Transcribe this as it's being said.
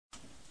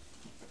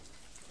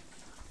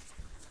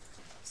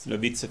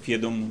Slăvit să fie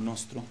Domnul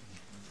nostru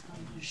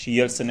și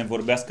El să ne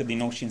vorbească din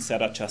nou și în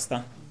seara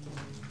aceasta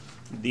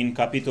din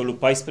capitolul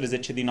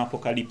 14 din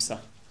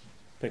Apocalipsa,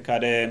 pe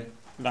care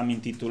l-am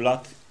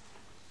intitulat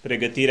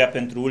Pregătirea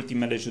pentru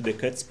ultimele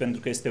judecăți,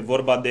 pentru că este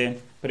vorba de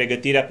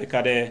pregătirea pe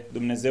care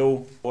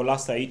Dumnezeu o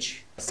lasă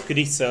aici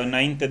scrisă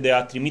înainte de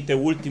a trimite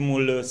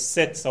ultimul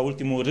set sau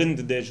ultimul rând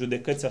de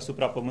judecăți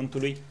asupra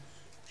pământului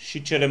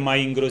și cele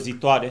mai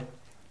îngrozitoare,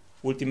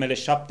 ultimele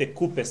 7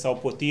 cupe sau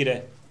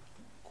potire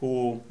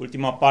cu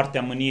ultima parte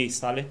a mâniei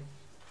sale.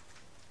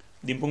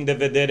 Din punct de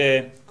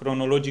vedere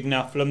cronologic ne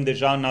aflăm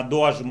deja în a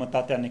doua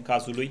jumătate a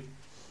necazului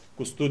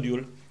cu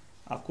studiul.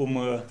 Acum,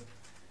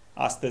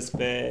 astăzi,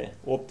 pe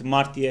 8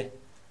 martie,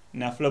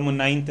 ne aflăm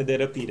înainte de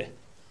răpire,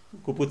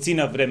 cu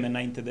puțină vreme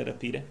înainte de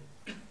răpire.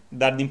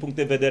 Dar din punct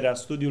de vedere al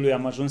studiului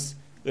am ajuns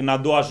în a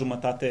doua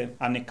jumătate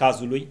a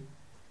necazului,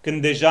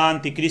 când deja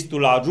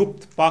Anticristul a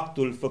rupt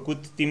pactul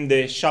făcut timp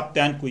de 7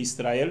 ani cu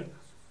Israel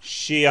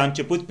și a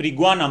început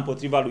prigoana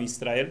împotriva lui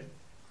Israel,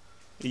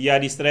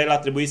 iar Israel a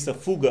trebuit să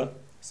fugă,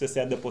 să se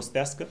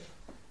adăpostească,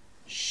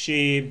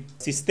 și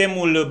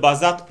sistemul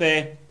bazat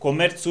pe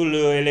comerțul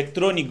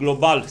electronic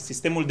global,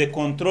 sistemul de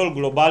control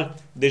global,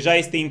 deja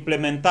este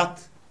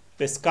implementat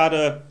pe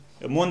scară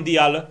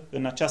mondială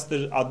în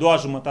această a doua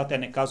jumătate a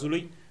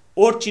necazului.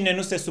 Oricine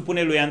nu se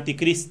supune lui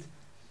Anticrist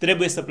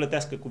trebuie să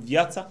plătească cu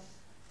viața,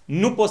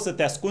 nu poți să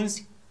te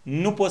ascunzi,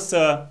 nu poți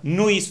să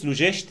nu îi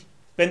slujești,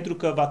 pentru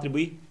că va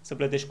trebui să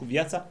plătești cu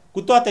viața.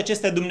 Cu toate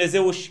acestea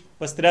Dumnezeu își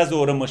păstrează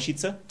o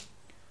rămășiță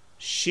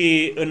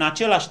și în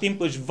același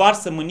timp își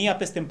varsă mânia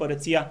peste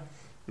împărăția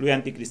lui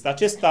Anticrist.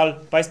 Acest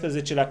al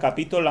 14-lea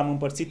capitol l-am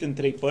împărțit în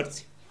 3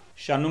 părți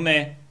și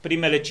anume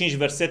primele 5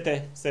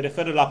 versete se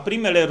referă la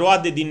primele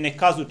roade din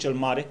necazul cel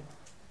mare.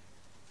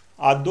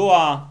 A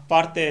doua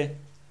parte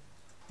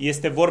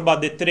este vorba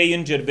de 3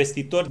 îngeri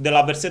vestitori, de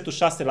la versetul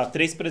 6 la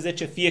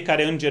 13,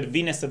 fiecare înger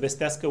vine să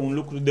vestească un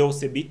lucru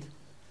deosebit.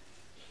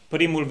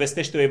 Primul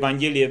vestește o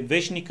evanghelie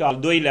veșnică, al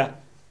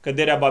doilea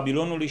căderea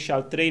Babilonului și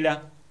al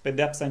treilea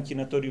pedeapsa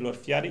închinătorilor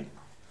fiarei.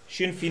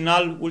 Și în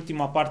final,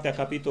 ultima parte a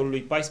capitolului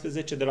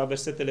 14, de la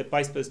versetele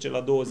 14 la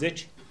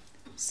 20,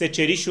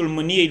 secerișul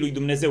mâniei lui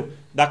Dumnezeu.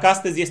 Dacă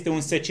astăzi este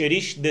un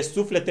seceriș de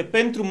suflete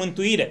pentru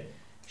mântuire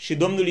și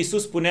Domnul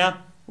Iisus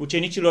spunea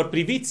ucenicilor,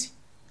 priviți,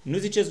 nu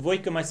ziceți voi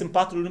că mai sunt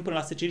 4 luni până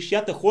la seceriș,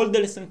 iată,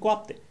 holdele sunt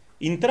coapte,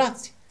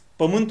 intrați,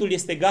 pământul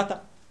este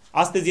gata.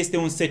 Astăzi este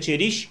un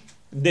seceriș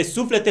de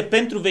suflete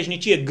pentru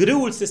veșnicie,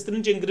 grâul se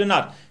strânge în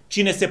grânar.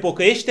 Cine se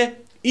pocăiește,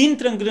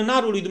 intră în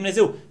grânarul lui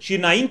Dumnezeu și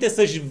înainte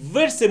să-și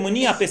verse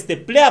mânia peste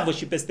pleavă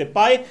și peste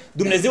paie,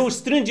 Dumnezeu își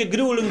strânge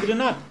grâul în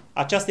grânar.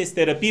 Aceasta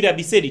este răpirea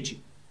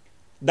bisericii.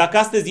 Dacă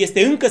astăzi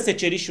este încă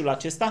secerișul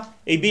acesta,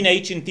 ei bine,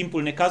 aici în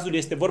timpul necazului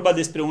este vorba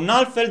despre un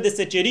alt fel de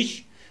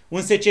seceriș,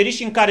 un seceriș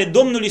în care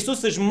Domnul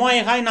Iisus își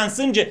moaie haina în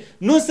sânge,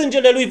 nu în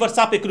sângele lui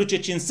vărsat pe cruce,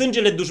 ci în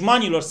sângele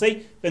dușmanilor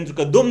săi, pentru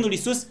că Domnul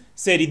Iisus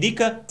se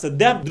ridică să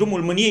dea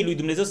drumul mâniei lui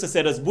Dumnezeu să se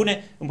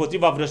răzbune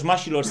împotriva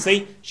vrăjmașilor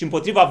săi și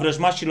împotriva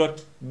vrăjmașilor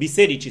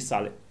bisericii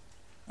sale.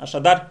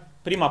 Așadar,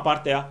 prima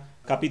parte a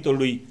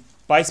capitolului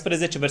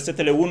 14,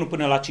 versetele 1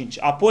 până la 5.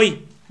 Apoi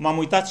m-am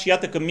uitat și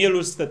iată că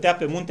mielul stătea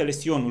pe muntele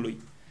Sionului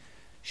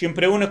și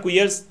împreună cu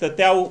el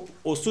stăteau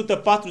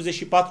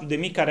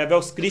 144.000 care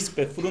aveau scris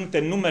pe frunte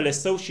numele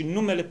său și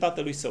numele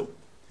tatălui său.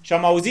 Și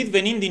am auzit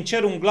venind din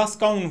cer un glas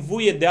ca un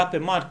vuiet de ape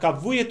mari, ca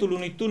vuietul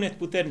unui tunet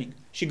puternic.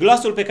 Și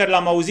glasul pe care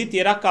l-am auzit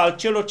era ca al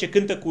celor ce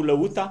cântă cu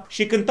lăuta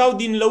și cântau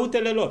din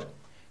lăutele lor.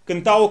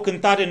 Cântau o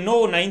cântare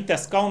nouă înaintea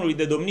scaunului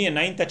de domnie,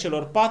 înaintea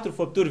celor 4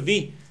 făpturi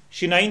vii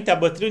și înaintea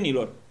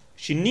bătrânilor.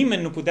 Și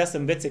nimeni nu putea să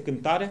învețe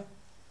cântare,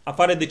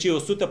 afară de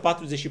cei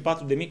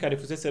 144.000 care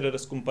fuseseră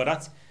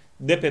răscumpărați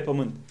de pe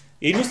pământ.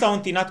 Ei nu s-au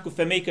întinat cu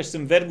femei că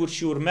sunt verguri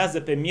și urmează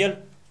pe miel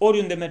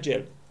oriunde merge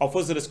el. Au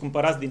fost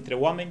răscumpărați dintre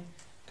oameni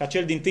ca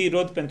cel dintâi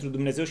rod pentru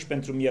Dumnezeu și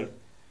pentru miel.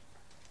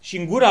 Și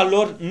în gura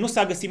lor nu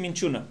s-a găsit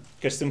minciună,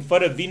 că sunt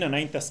fără vină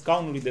înaintea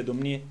scaunului de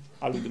domnie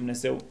al lui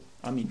Dumnezeu.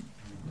 Amin.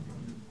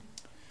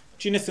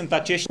 Cine sunt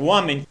acești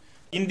oameni?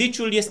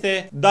 Indiciul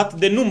este dat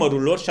de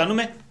numărul lor și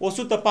anume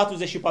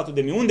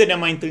 144.000. Unde ne-am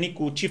mai întâlnit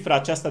cu cifra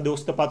aceasta de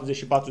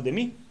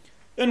 144.000?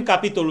 În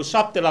capitolul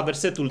 7, la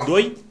versetul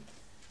 2,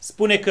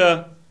 spune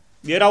că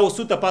erau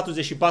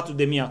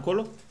 144.000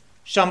 acolo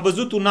și am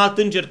văzut un alt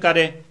înger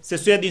care se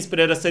suia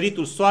dinspre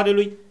răsăritul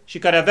soarelui și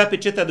care avea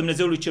pecetea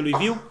Dumnezeului celui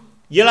viu.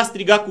 El a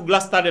strigat cu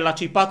glas tare la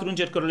cei 4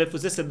 îngeri care le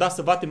fusese dat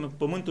să bateme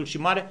pământul și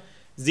mare,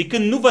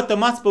 zicând, nu vă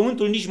tămați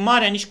pământul, nici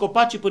marea, nici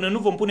copacii, până nu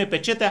vom pune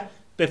pecetea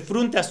pe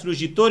fruntea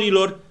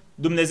slujitorilor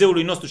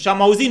Dumnezeului nostru. Și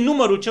am auzit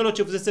numărul celor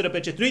ce fuseseră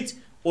pecetruiți,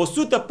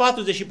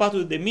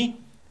 144.000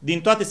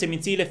 din toate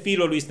semințiile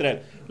fiilor lui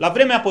Israel. La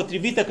vremea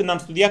potrivită, când am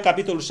studiat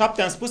capitolul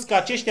 7, am spus că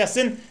aceștia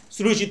sunt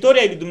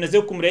slujitorii ai lui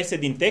Dumnezeu, cum reiese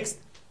din text,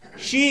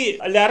 și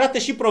le arată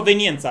și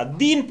proveniența,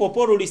 din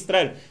poporul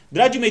Israel.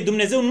 Dragii mei,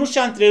 Dumnezeu nu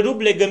și-a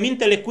întrerupt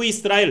legămintele cu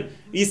Israel.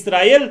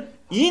 Israel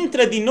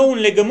intră din nou în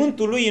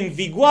legământul lui, în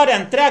vigoarea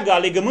întreagă a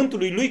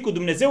legământului lui cu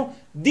Dumnezeu,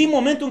 din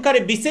momentul în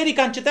care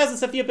biserica încetează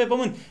să fie pe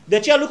pământ. De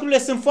aceea lucrurile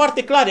sunt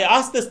foarte clare.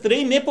 Astăzi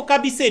trăim epoca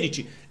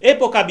bisericii.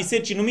 Epoca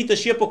bisericii, numită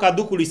și epoca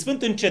Duhului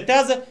Sfânt,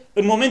 încetează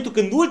în momentul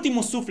când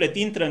ultimul suflet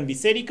intră în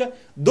biserică,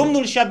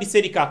 Domnul își ia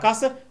biserica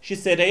acasă și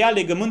se reia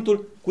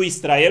legământul cu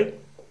Israel,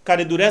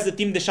 care durează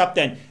timp de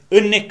 7 ani.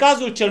 În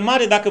necazul cel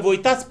mare, dacă vă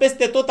uitați,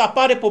 peste tot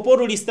apare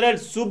poporul Israel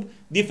sub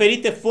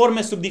diferite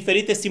forme, sub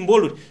diferite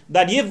simboluri.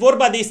 Dar e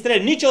vorba de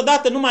Israel.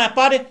 Niciodată nu mai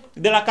apare,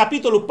 de la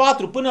capitolul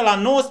 4 până la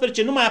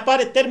 19, nu mai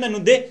apare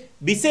termenul de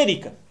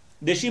biserică.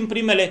 Deși în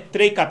primele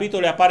 3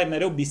 capitole apare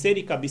mereu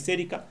biserica,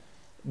 biserica,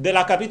 de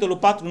la capitolul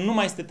 4 nu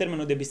mai este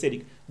termenul de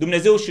biserică.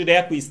 Dumnezeu își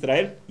reia cu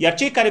Israel, iar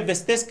cei care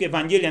vestesc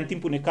Evanghelia în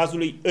timpul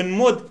necazului, în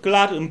mod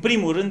clar, în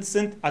primul rând,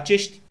 sunt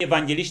acești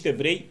evangeliști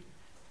evrei.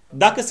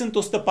 Dacă sunt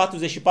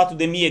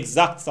 144.000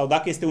 exact sau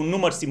dacă este un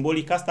număr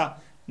simbolic,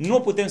 asta nu o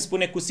putem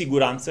spune cu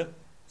siguranță.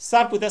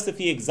 S-ar putea să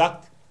fie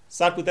exact,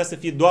 s-ar putea să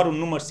fie doar un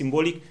număr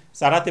simbolic,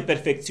 să arate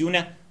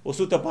perfecțiunea.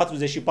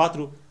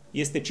 144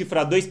 este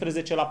cifra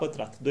 12 la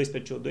pătrat,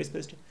 12 ori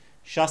 12.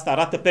 Și asta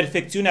arată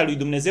perfecțiunea lui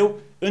Dumnezeu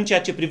în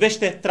ceea ce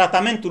privește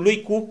tratamentul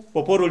lui cu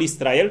poporul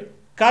Israel,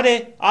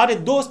 care are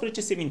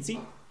 12 seminții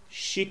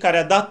și care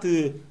a dat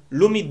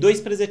lumii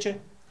 12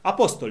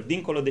 apostoli,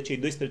 dincolo de cei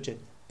 12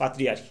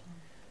 patriarhi.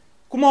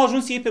 Cum au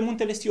ajuns ei pe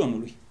muntele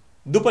Sionului?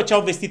 După ce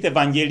au vestit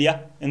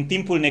Evanghelia în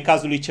timpul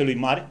necazului celui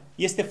mare,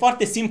 este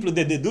foarte simplu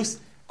de dedus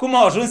cum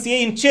au ajuns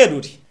ei în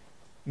ceruri.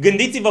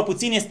 Gândiți-vă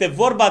puțin, este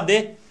vorba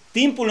de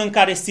timpul în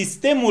care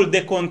sistemul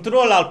de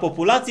control al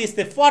populației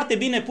este foarte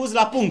bine pus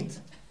la punct.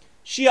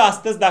 Și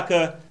astăzi,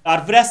 dacă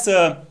ar vrea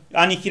să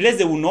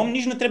anihileze un om,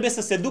 nici nu trebuie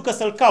să se ducă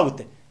să-l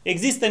caute.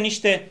 Există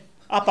niște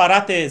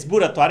aparate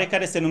zburătoare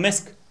care se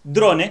numesc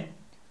drone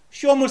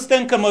și omul stă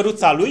în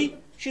cămăruța lui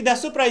și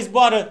deasupra îi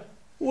zboară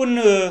un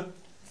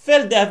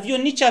fel de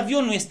avion, nici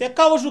avion nu este,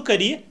 ca o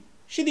jucărie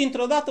și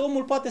dintr-o dată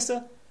omul poate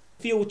să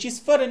fie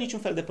ucis fără niciun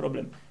fel de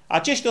problemă.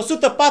 Acești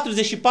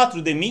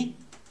 144.000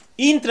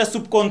 intră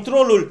sub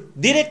controlul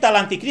direct al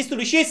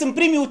Anticristului și ei sunt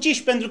primii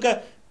uciși, pentru că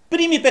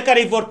primii pe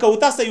care îi vor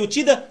căuta să-i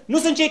ucidă nu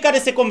sunt cei care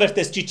se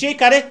convertesc, ci cei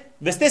care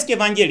vestesc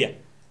Evanghelia.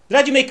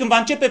 Dragii mei, când va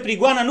începe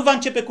prigoana, nu va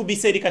începe cu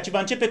biserica, ci va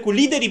începe cu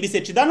liderii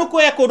bisericii, dar nu cu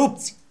aia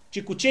corupți,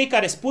 ci cu cei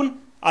care spun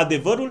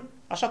adevărul,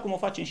 așa cum o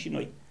facem și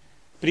noi.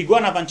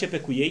 Prigoana va începe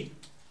cu ei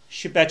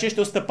și pe acești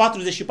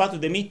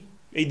 144.000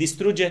 îi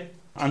distruge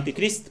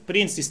Anticrist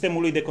prin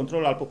sistemul lui de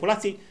control al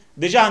populației.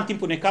 Deja în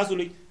timpul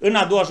necazului, în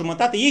a doua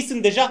jumătate, ei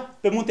sunt deja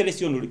pe muntele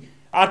Sionului.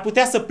 Ar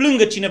putea să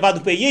plângă cineva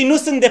după ei. Ei nu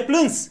sunt de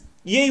plâns.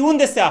 Ei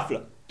unde se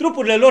află?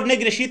 Trupurile lor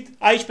negreșit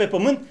aici pe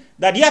pământ,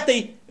 dar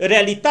iată-i,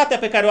 realitatea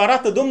pe care o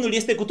arată Domnul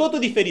este cu totul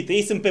diferită.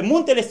 Ei sunt pe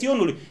muntele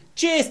Sionului.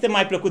 Ce este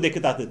mai plăcut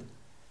decât atât?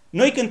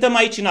 Noi cântăm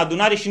aici în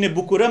adunare și ne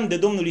bucurăm de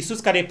Domnul Iisus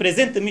care e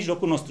prezent în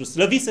mijlocul nostru.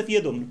 Slăvit să fie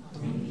Domnul!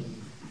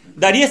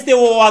 Dar este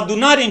o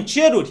adunare în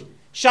ceruri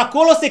și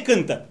acolo se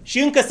cântă. Și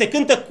încă se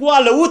cântă cu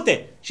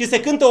alăute și se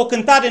cântă o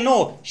cântare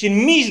nouă. Și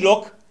în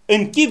mijloc,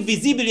 în chip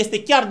vizibil,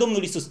 este chiar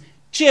Domnul Iisus.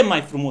 Ce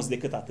mai frumos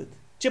decât atât?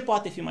 Ce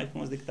poate fi mai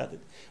frumos decât atât?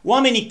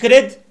 Oamenii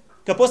cred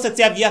că pot să-ți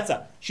ia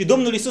viața. Și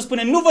Domnul Iisus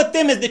spune, nu vă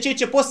temeți de cei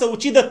ce pot să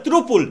ucidă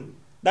trupul,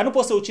 dar nu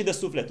pot să ucidă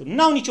sufletul.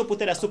 N-au nicio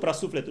putere asupra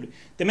sufletului.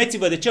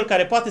 Temeți-vă de cel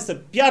care poate să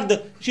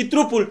piardă și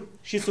trupul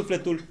și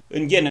sufletul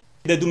în ghenă.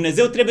 De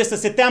Dumnezeu trebuie să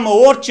se teamă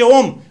orice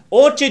om,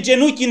 orice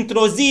genunchi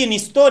într-o zi, în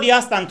istoria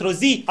asta, într-o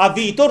zi a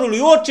viitorului,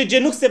 orice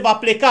genunchi se va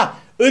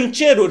pleca în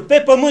ceruri, pe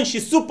pământ și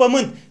sub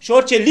pământ și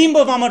orice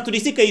limbă va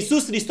mărturisi că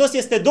Iisus Hristos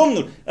este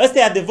Domnul. Ăsta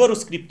e adevărul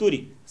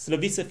Scripturii.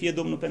 Slăvit să fie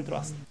Domnul pentru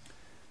asta.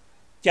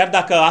 Chiar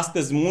dacă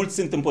astăzi mulți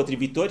sunt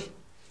împotrivitori,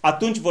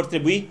 atunci vor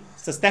trebui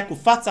să stea cu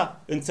fața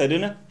în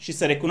țărână și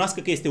să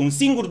recunoască că este un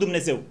singur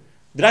Dumnezeu.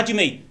 Dragii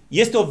mei,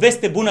 este o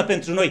veste bună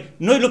pentru noi.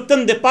 Noi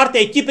luptăm de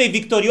partea echipei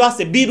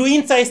victorioase.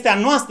 Biruința este a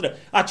noastră.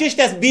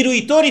 Aceștia-s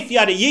biruitorii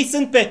fiare. Ei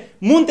sunt pe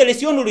muntele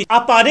Sionului.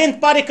 Aparent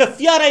pare că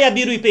fiara i-a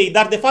biruit pe ei,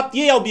 dar de fapt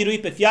ei au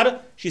biruit pe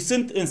fiară și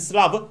sunt în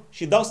slavă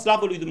și dau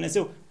slavă lui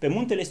Dumnezeu pe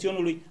muntele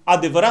Sionului,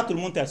 adevăratul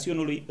munte al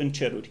Sionului în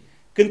ceruri.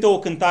 Cântă o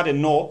cântare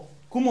nouă.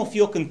 Cum o fi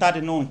o cântare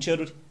nouă în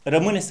ceruri?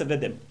 Rămâne să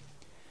vedem.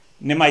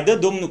 Ne mai dă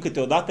Domnul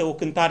câteodată o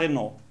cântare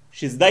nouă.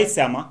 Și îți dai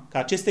seama că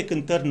aceste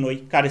cântări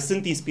noi, care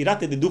sunt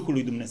inspirate de Duhul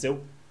lui Dumnezeu,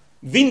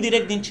 vin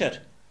direct din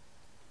cer.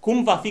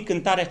 Cum va fi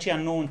cântarea aceea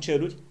nouă în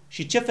ceruri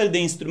și ce fel de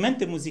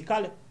instrumente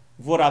muzicale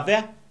vor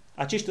avea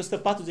acești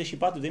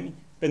 144.000?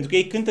 Pentru că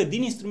ei cântă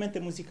din instrumente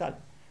muzicale.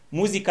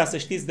 Muzica, să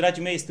știți,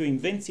 dragii mei, este o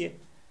invenție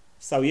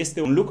sau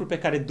este un lucru pe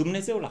care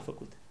Dumnezeu l-a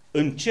făcut.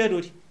 În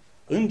ceruri,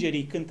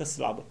 îngerii cântă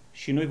slavă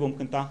și noi vom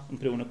cânta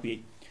împreună cu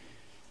ei.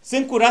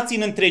 Sunt curați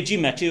în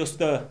întregime, acei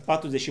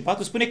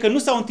 144, spune că nu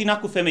s-au întinat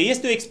cu femei.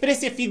 Este o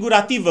expresie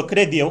figurativă,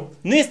 cred eu.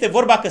 Nu este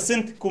vorba că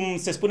sunt, cum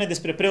se spune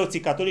despre preoții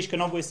catolici, că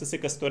nu au voie să se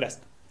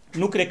căsătorească.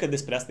 Nu cred că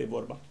despre asta e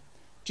vorba.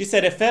 Ci se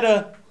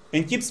referă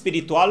în chip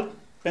spiritual,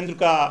 pentru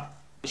că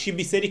și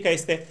biserica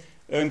este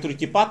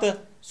întruchipată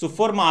sub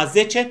forma a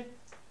 10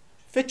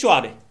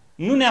 fecioare.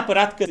 nu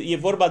neapărat că e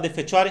vorba de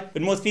fecioare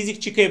în mod fizic,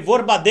 ci că e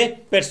vorba de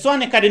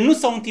persoane care nu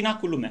s-au întinat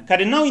cu lumea,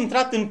 care n-au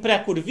intrat în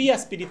preacurvia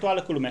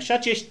spirituală cu lumea. Și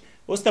acești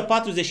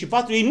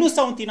 144, ei nu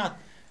s-au întinat.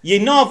 Ei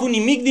n-au avut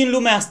nimic din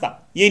lumea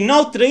asta. Ei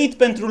n-au trăit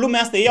pentru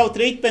lumea asta, ei au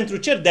trăit pentru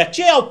cer, de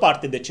aceea au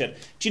parte de cer.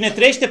 Cine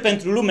trăiește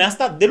pentru lumea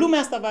asta, de lumea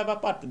asta va avea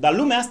parte. Dar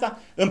lumea asta,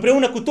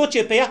 împreună cu tot ce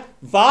e pe ea,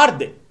 va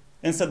arde.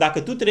 Însă dacă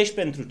tu trăiești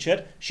pentru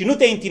cer și nu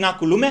te-ai întinat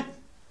cu lumea,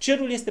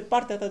 cerul este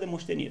partea ta de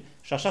moștenire.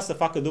 Și așa să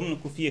facă Domnul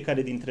cu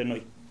fiecare dintre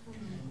noi.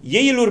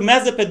 Ei îl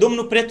urmează pe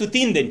Domnul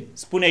pretutindeni,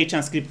 spune aici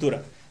în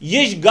Scriptură.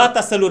 Ești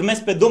gata să-L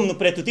urmezi pe Domnul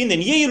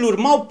pretutindeni? Ei îl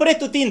urmau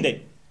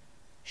pretutindeni.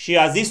 Și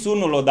a zis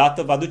unul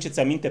odată, vă aduceți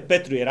aminte,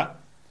 Petru era,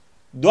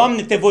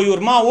 Doamne, te voi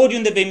urma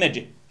oriunde vei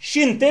merge, și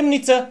în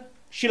temniță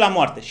și la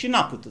moarte. Și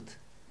n-a putut.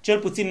 Cel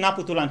puțin n-a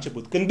putut la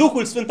început. Când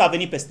Duhul Sfânt a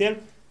venit peste el,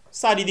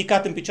 s-a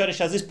ridicat în picioare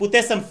și a zis,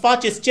 puteți să-mi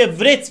faceți ce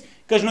vreți,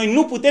 căci noi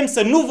nu putem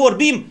să nu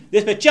vorbim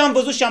despre ce am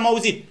văzut și am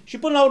auzit. Și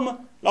până la urmă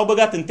l-au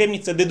băgat în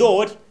temniță de 2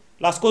 ori,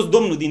 l-a scos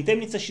Domnul din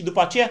temniță și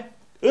după aceea,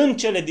 în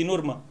cele din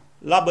urmă,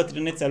 la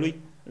bătrânețea lui,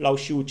 l-au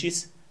și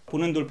ucis,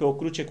 punându-l pe o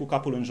cruce cu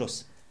capul în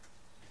jos.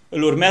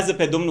 Îl urmează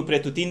pe Domnul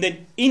pretutindeni,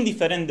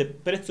 indiferent de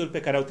prețul pe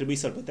care au trebuit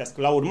să-l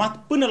plătească. L-au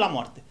urmat până la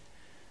moarte.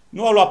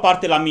 Nu au luat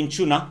parte la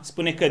minciuna,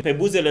 spune că pe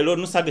buzele lor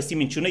nu s-a găsit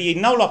minciună, ei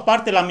n-au luat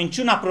parte la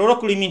minciuna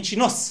prorocului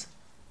mincinos.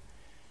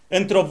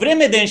 Într-o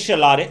vreme de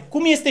înșelare,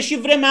 cum este și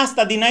vremea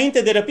asta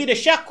dinainte de răpire,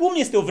 și acum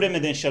este o vreme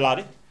de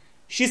înșelare,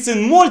 și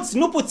sunt mulți,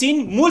 nu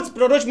puțini, mulți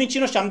proroci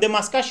mincinoși. Am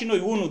demascat și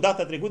noi unul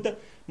data trecută,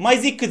 mai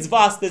zic câțiva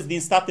astăzi din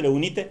Statele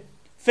Unite.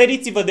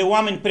 Feriți-vă de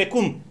oameni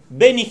precum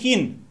Benny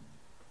Hinn,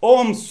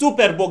 om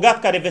super bogat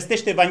care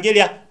vestește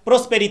Evanghelia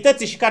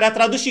prosperității și care a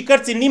tradus și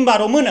cărți în limba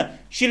română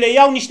și le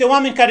iau niște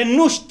oameni care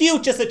nu știu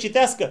ce să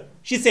citească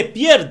și se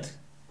pierd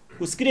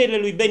cu scrierile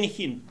lui Benny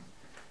Hinn.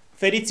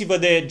 Feriți-vă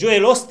de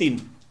Joel Osteen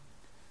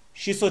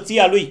și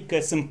soția lui, că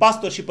sunt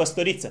pastor și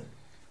păstoriță.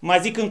 Mai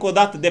zic încă o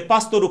dată de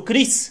pastorul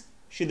Chris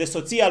și de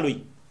soția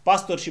lui,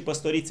 pastor și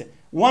păstorițe.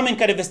 Oameni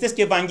care vestesc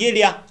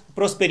Evanghelia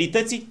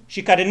prosperității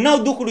și care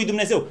n-au Duhul lui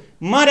Dumnezeu.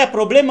 Marea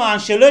problemă a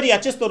înșelării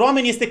acestor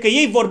oameni este că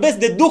ei vorbesc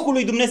de Duhul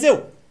lui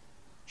Dumnezeu.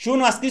 Și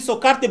unul a scris o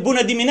carte,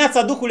 Bună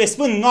dimineața, Duhul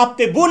Sfânt,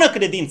 noapte bună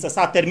credință.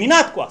 S-a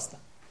terminat cu asta.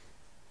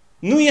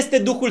 Nu este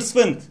Duhul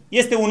Sfânt,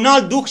 este un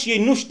alt Duh și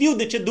ei nu știu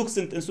de ce Duh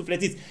sunt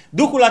însuflețiți.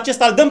 Duhul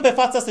acesta îl dăm pe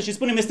fața asta și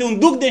spunem, este un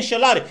Duh de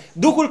înșelare.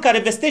 Duhul care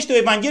vestește o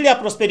Evanghelie a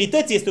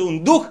prosperității este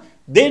un Duh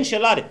de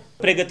înșelare.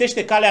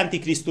 Pregătește calea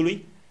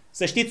anticristului.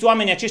 Să știți,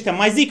 oamenii aceștia,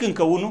 mai zic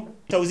încă unul,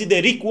 ați auzit de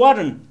Rick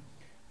Warren.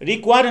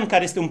 Rick Warren,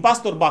 care este un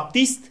pastor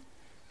baptist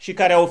și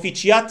care a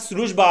oficiat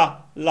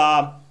slujba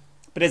la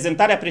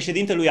prezentarea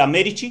președintelui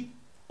Americii.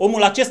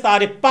 Omul acesta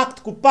are pact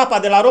cu papa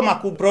de la Roma,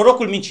 cu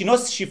prorocul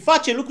mincinos și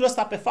face lucrul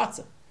ăsta pe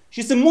față.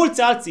 Și sunt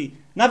mulți alții,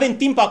 n-avem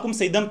timp acum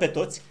să-i dăm pe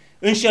toți.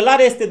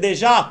 Înșelarea este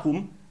deja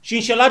acum și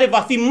înșelare va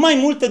fi mai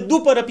multă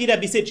după răpirea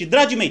bisericii.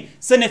 Dragii mei,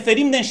 să ne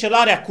ferim de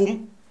înșelare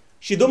acum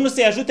și Domnul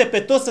să-i ajute pe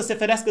toți să se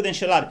ferească de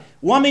înșelare.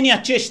 Oamenii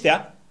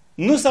aceștia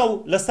nu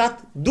s-au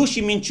lăsat duși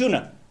în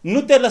minciună.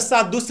 Nu te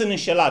lăsa dus în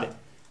înșelare.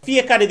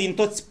 Fiecare din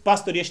toți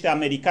pastorii ăștia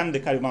americani de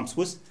care v-am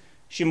spus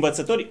și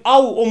învățători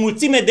au o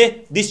mulțime de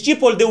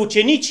discipoli, de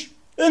ucenici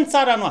în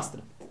țara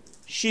noastră.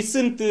 Și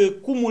sunt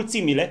cu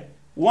mulțimile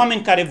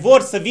oameni care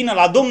vor să vină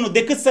la Domnul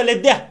decât să le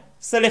dea,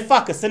 să le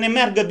facă, să ne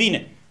meargă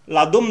bine.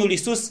 La Domnul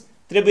Iisus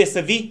trebuie să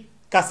vii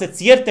ca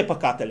să-ți ierte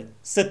păcatele,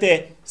 să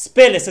te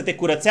spele, să te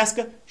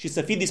curățească și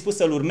să fii dispus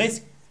să-L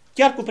urmezi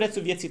chiar cu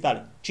prețul vieții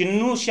tale. Cine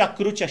nu-și ia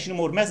crucea și nu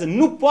mă urmează,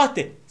 nu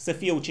poate să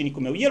fie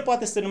ucenicul meu. El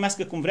poate să se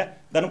numească cum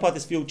vrea, dar nu poate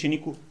să fie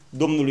ucenicul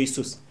Domnului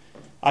Iisus.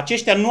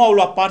 Aceștia nu au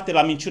luat parte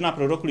la minciuna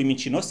prorocului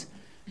mincinos,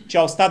 ci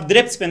au stat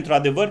drepți pentru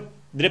adevăr,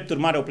 drept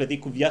urmare au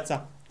plătit cu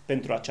viața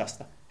pentru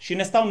aceasta. Și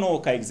ne stau nouă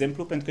ca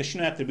exemplu, pentru că și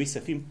noi ar trebui să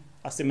fim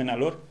asemenea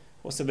lor.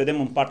 O să vedem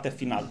în partea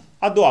finală.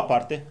 A doua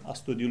parte a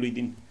studiului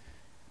din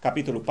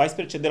capitolul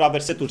 14, de la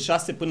versetul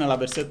 6 până la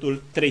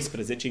versetul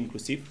 13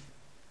 inclusiv.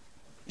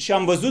 Și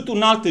am văzut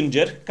un alt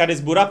înger care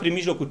zbura prin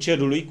mijlocul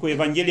cerului cu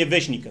Evanghelie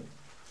veșnică,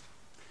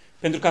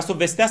 pentru ca să o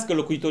vestească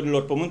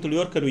locuitorilor pământului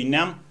oricărui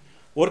neam,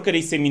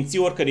 oricărei seminții,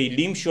 oricărei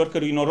limbi și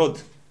oricărui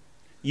norod.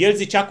 El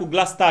zicea cu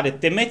glas tare,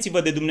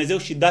 temeți-vă de Dumnezeu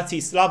și dați-i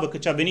slavă,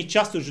 căci a venit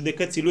ceasul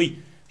judecății Lui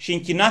și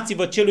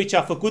închinați-vă celui ce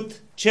a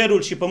făcut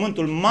cerul și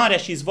pământul, marea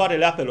și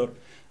izvoarele apelor.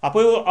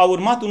 Apoi a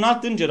urmat un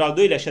alt înger, al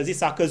doilea, și a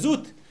zis, a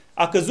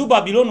căzut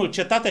Babilonul,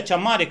 cetatea cea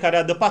mare, care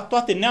a dăpat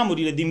toate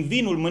neamurile din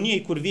vinul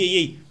mâniei curviei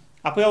ei.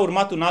 Apoi a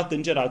urmat un alt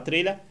înger, al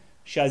treilea,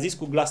 și a zis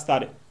cu glas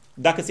tare,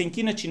 dacă se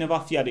închină cineva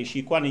fiarei și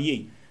icoanei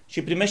ei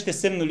și primește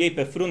semnul ei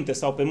pe frunte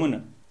sau pe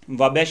mână,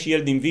 va bea și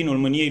el din vinul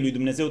mâniei lui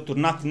Dumnezeu,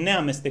 turnat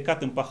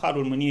neamestecat în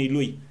paharul mâniei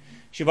lui,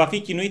 și va fi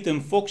chinuit în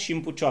foc și în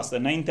pucioasă,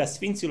 înaintea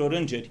sfinților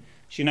îngeri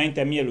și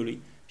înaintea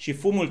mielului, și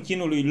fumul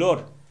chinului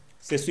lor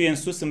se suie în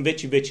sus în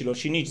vecii vecilor,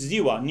 și nici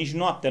ziua, nici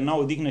noaptea n-au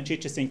odihnă cei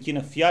ce se închină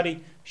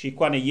fiarei și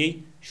icoanei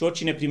ei și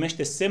oricine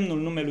primește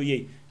semnul numelui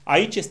ei.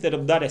 Aici este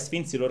răbdarea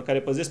sfinților care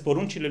păzesc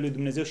poruncile lui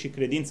Dumnezeu și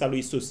credința lui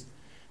Isus.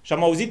 Și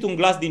am auzit un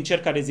glas din cer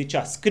care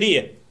zicea,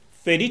 scrie,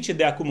 ferice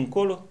de acum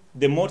încolo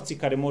de morții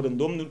care mor în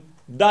Domnul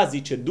Da,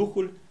 zice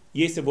Duhul,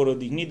 ei se vor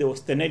odihni de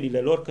ostenelile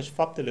lor, căci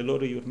faptele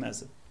lor îi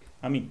urmează.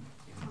 Amin.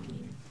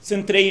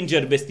 Sunt 3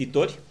 îngeri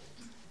vestitori.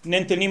 Ne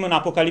întâlnim în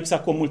Apocalipsa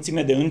cu o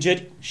mulțime de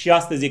îngeri și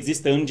astăzi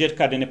există îngeri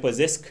care ne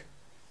păzesc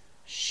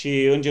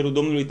și îngerul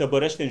Domnului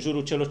tăbărăște în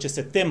jurul celor ce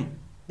se tem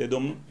de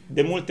Domnul.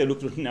 De multe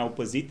lucruri ne-au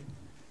păzit.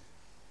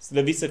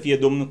 Slăvit să fie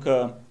Domnul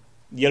că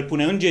El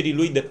pune îngerii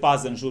Lui de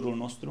pază în jurul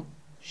nostru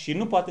și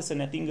nu poate să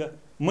ne atingă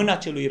mâna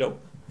celui rău,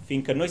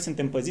 fiindcă noi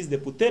suntem păziți de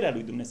puterea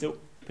lui Dumnezeu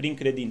prin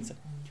credință.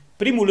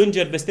 Primul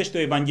înger vestește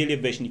o evanghelie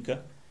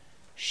veșnică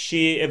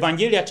și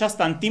evanghelia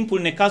aceasta în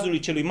timpul necazului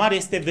celui mare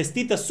este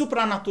vestită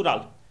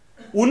supranatural.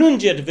 Un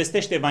înger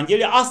vestește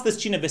evanghelia. Astăzi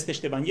cine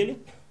vestește evanghelia?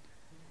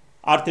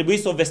 Ar trebui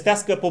să o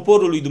vestească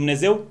poporul lui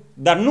Dumnezeu,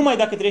 dar numai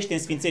dacă trăiește în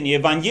sfințenie.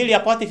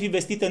 Evanghelia poate fi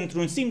vestită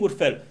într-un singur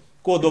fel,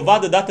 cu o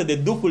dovadă dată de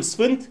Duhul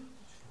Sfânt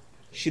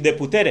și de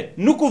putere,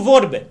 nu cu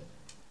vorbe.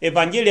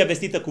 Evanghelia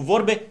vestită cu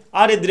vorbe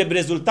are drept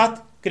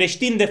rezultat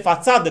creștini de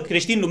fațadă,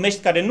 creștini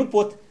lumești care nu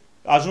pot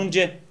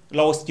ajunge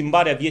la o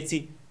schimbare a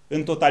vieții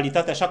în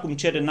totalitate, așa cum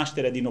cere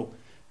nașterea din nou.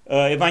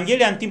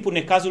 Evanghelia în timpul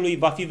necazului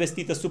va fi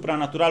vestită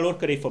supranatural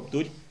oricărei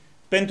făpturi,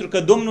 pentru că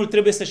Domnul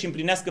trebuie să-și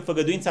împlinească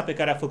făgăduința pe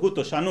care a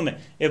făcut-o, și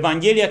anume,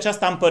 Evanghelia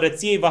aceasta a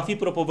împărăției va fi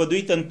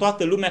propovăduită în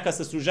toată lumea ca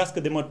să slujească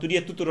de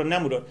mărturie tuturor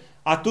neamurilor.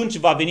 Atunci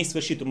va veni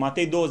sfârșitul.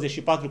 Matei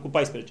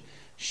 24:14.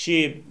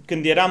 Și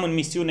când eram în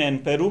misiune în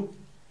Peru,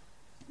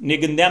 ne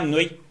gândeam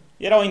noi,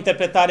 era o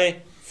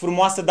interpretare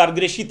frumoasă, dar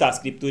greșită a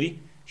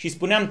Scripturii, și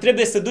spuneam,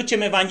 trebuie să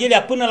ducem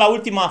Evanghelia până la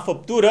ultima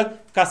făptură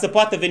ca să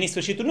poată veni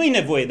sfârșitul. Nu e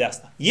nevoie de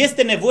asta.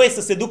 Este nevoie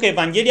să se ducă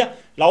Evanghelia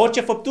la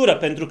orice făptură,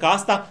 pentru că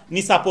asta ni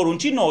s-a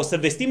poruncit nouă, să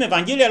vestim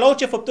Evanghelia la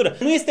orice făptură.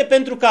 Nu este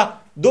pentru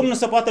ca Domnul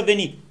să poată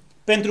veni,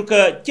 pentru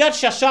că chiar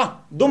și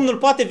așa, Domnul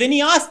poate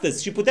veni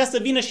astăzi și putea să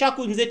vină și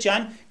acum 10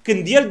 ani,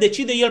 când El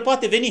decide, El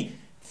poate veni.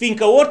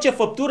 Fiindcă orice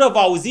făptură va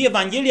auzi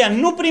Evanghelia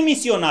nu prin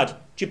misionari,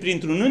 ci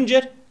printr-un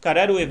înger care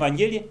are o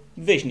Evanghelie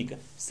veșnică.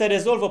 Se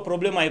rezolvă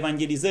problema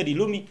evangelizării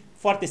lumii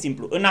foarte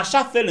simplu. În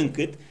așa fel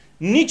încât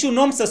niciun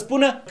om să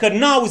spună că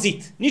n-a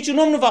auzit. Niciun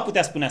om nu va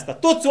putea spune asta.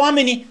 Toți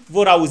oamenii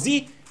vor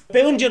auzi.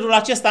 Pe îngerul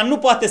acesta nu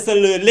poate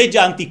să-l lege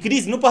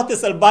anticrist, nu poate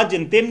să-l bage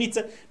în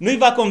temniță, nu-i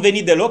va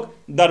conveni deloc,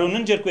 dar un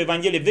înger cu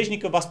Evanghelie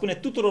veșnică va spune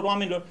tuturor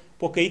oamenilor,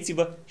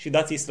 pocăiți-vă și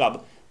dați-i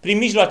slavă. Prin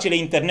mijloacele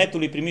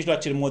internetului, prin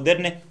mijloacele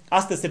moderne,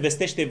 astăzi se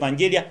vestește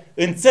Evanghelia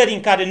în țări în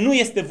care nu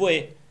este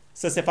voie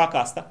să se facă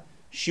asta.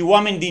 Și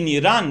oameni din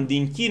Iran,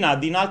 din China,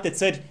 din alte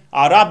țări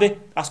arabe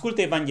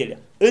ascultă Evanghelia.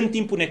 În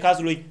timpul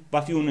necazului va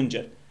fi un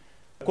înger.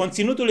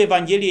 Conținutul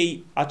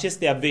Evangheliei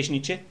acesteia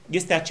veșnice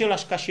este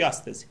același ca și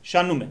astăzi. Și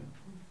anume,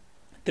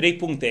 3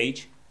 puncte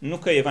aici. Nu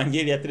că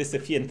Evanghelia trebuie să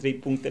fie în 3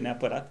 puncte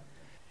neapărat.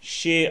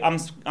 Și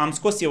am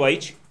scos eu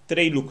aici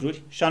 3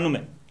 lucruri. Și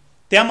anume,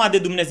 teama de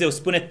Dumnezeu.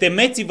 Spune,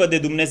 temeți-vă de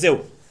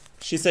Dumnezeu.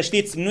 Și să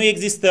știți, nu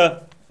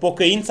există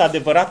pocăință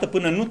adevărată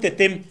până nu te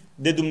temi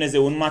de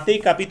Dumnezeu. În Matei,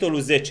 capitolul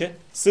 10,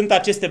 sunt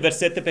aceste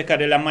versete pe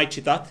care le-am mai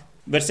citat.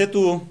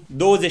 Versetul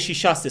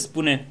 26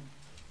 spune,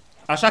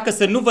 așa că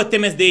să nu vă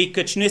temeți de ei,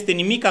 căci nu este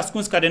nimic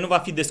ascuns care nu va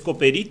fi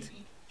descoperit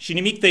și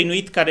nimic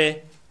tăinuit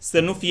care să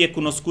nu fie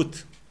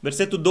cunoscut.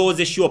 Versetul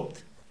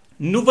 28,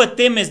 nu vă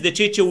temeți de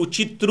cei ce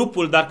ucid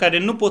trupul, dar care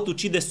nu pot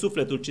ucide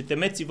sufletul, ci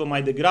temeți-vă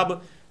mai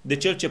degrabă de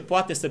cel ce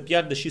poate să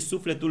piardă și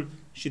sufletul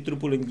și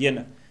trupul în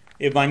ghenă.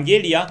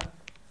 Evanghelia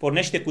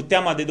pornește cu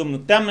teama de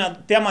Domnul.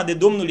 Teama de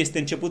Domnul este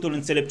începutul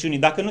înțelepciunii.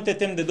 Dacă nu te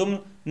temi de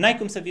Domnul, n-ai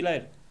cum să vii la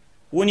El.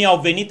 Unii au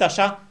venit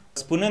așa,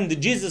 spunând,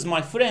 Jesus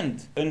my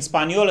friend. În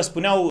spaniolă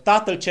spuneau,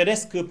 Tatăl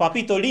Ceresc,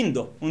 papito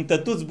lindo, un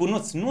tătuț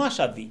bunuț. Nu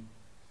așa vii.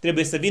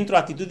 Trebuie să vii într-o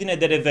atitudine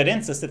de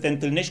reverență, să te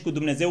întâlnești cu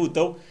Dumnezeul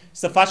tău,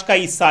 să faci ca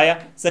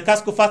Isaia, să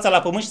cazi cu fața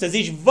la pământ și să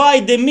zici,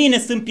 vai de mine,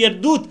 sunt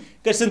pierdut,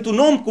 că sunt un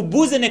om cu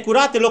buze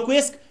necurate,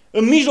 locuiesc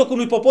în mijlocul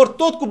unui popor,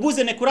 tot cu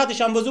buze necurate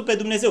și am văzut pe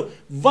Dumnezeu.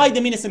 Vai de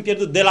mine, sunt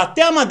pierdut. De la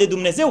teama de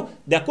Dumnezeu,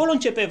 de acolo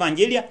începe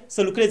Evanghelia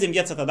să lucreze în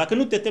viața ta. Dacă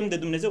nu te temi de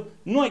Dumnezeu,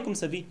 nu ai cum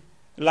să vii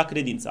la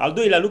credință. Al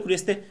doilea lucru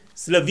este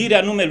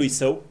slăvirea numelui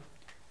Său.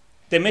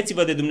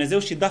 Temeți-vă de Dumnezeu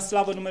și dați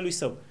slavă numelui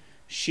Său.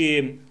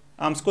 Și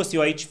am scos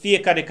eu aici,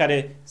 fiecare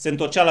care se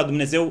întorcea la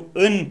Dumnezeu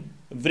în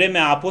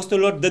vremea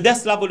apostolilor, dădea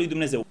slavă lui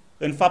Dumnezeu.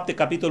 În Fapte,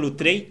 capitolul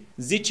 3,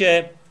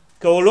 zice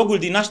că ologul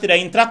din naștere a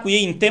intrat cu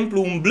ei în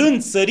templu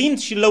umblând, sărind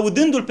și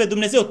lăudându-L pe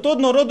Dumnezeu. Tot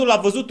norodul a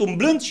văzut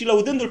umblând și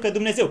lăudându-L pe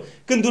Dumnezeu.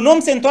 Când un om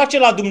se întoarce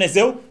la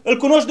Dumnezeu, îl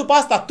cunoști după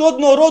asta. Tot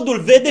norodul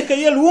vede că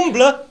el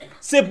umblă,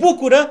 se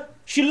bucură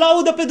și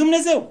laudă pe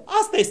Dumnezeu.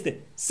 Asta este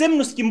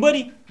semnul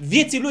schimbării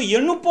vieții lui.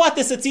 El nu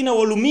poate să țină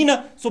o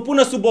lumină, să o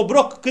pună sub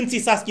obroc când ți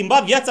s-a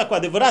schimbat viața cu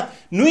adevărat.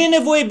 Nu e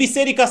nevoie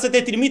biserica să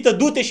te trimită,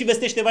 du-te și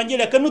vestește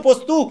Evanghelia, că nu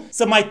poți tu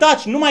să mai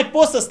taci, nu mai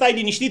poți să stai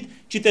liniștit,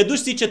 ci te duci,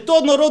 zice,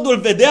 tot norodul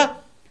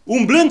vedea,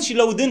 umblând și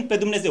lăudând pe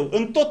Dumnezeu,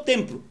 în tot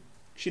templu.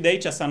 Și de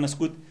aici s-a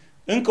născut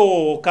încă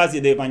o ocazie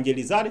de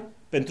evangelizare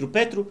pentru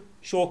Petru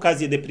și o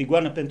ocazie de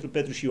prigoană pentru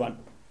Petru și Ioan.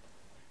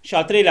 Și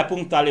al treilea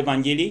punct al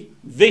Evangheliei,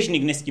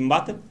 veșnic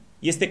neschimbată,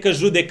 este că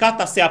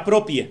judecata se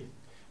apropie.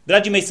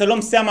 Dragii mei, să luăm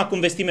seama cum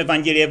vestim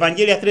Evanghelia.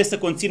 Evanghelia trebuie să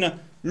conțină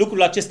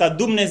lucrul acesta.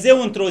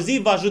 Dumnezeu într-o zi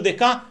va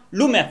judeca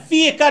lumea.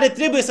 Fiecare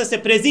trebuie să se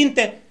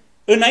prezinte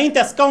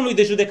înaintea scaunului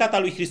de judecată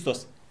al lui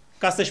Hristos,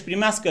 ca să-și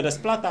primească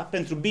răsplata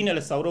pentru binele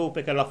sau răul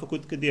pe care l-a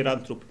făcut cât era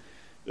în trup.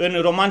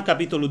 În Roman,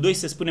 capitolul 2,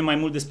 se spune mai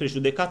mult despre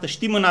judecată.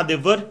 Știm în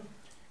adevăr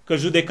că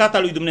judecata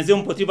lui Dumnezeu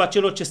împotriva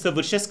celor ce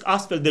săvârșesc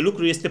astfel de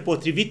lucruri este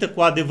potrivită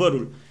cu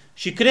adevărul.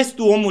 Și crezi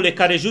tu, omule,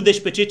 care judeci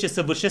pe cei ce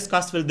săvârșesc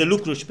astfel de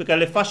lucruri și pe care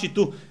le faci și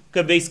tu,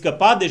 că vei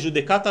scăpa de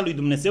judecata lui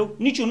Dumnezeu?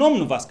 Niciun om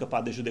nu va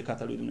scăpa de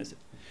judecata lui Dumnezeu.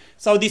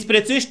 Sau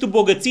disprețuiești tu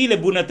bogățiile,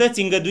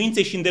 bunătății,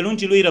 îngăduinței și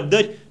îndelungii lui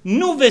răbdări?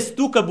 Nu vezi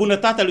tu că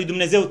bunătatea lui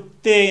Dumnezeu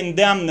te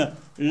îndeamnă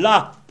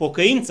la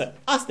pocăință?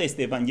 Asta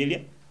este Evanghelia.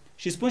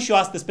 Și spun și eu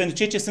astăzi, pentru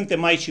cei ce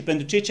suntem aici și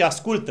pentru cei ce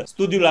ascultă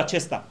studiul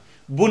acesta,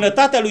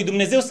 bunătatea lui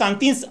Dumnezeu s-a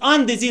întins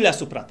ani de zile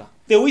asupra ta.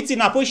 Te uiți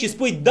înapoi și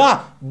spui,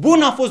 da,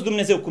 bun a fost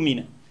Dumnezeu cu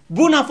mine.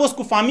 Bun a fost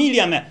cu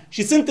familia mea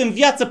și sunt în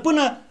viață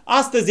până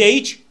astăzi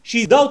aici și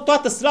îi dau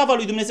toată slava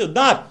lui Dumnezeu.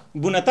 Dar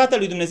bunătatea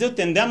lui Dumnezeu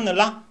te îndeamnă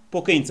la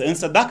pocăință.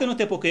 Însă dacă nu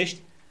te pocăiești,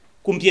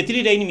 cu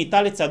împietrirea inimii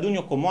tale ți aduni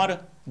o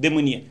comoară de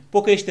mânie.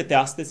 Pocăiește-te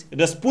astăzi,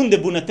 răspunde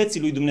bunătății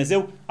lui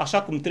Dumnezeu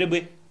așa cum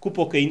trebuie cu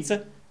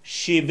pocăință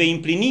și vei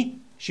împlini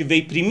și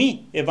vei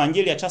primi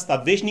Evanghelia aceasta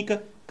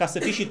veșnică ca să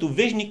fii și tu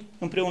veșnic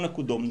împreună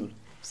cu Domnul.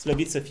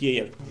 Slăvit să fie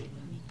El.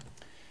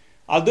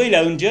 Al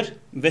doilea înger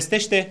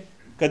vestește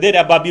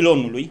căderea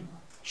Babilonului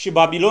și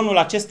Babilonul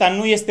acesta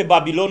nu este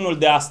Babilonul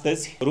de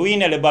astăzi.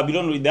 Ruinele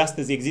Babilonului de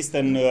astăzi există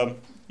în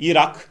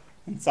Irak,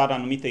 în țara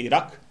numită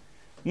Irak.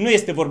 Nu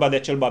este vorba de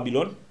acel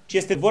Babilon, ci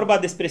este vorba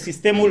despre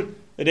sistemul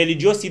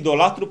religios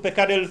idolatru pe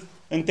care îl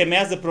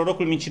întemeiază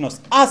prorocul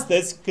mincinos.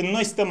 Astăzi, când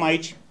noi stăm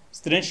aici,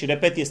 strânși, și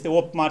repet, este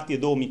 8 martie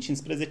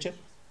 2015,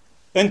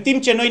 în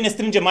timp ce noi ne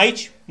strângem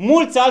aici,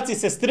 mulți alții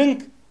se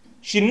strâng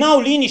și n-au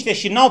liniște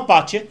și n-au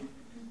pace,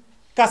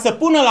 ca să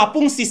pună la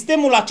punct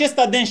sistemul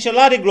acesta de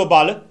înșelare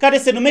globală, care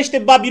se numește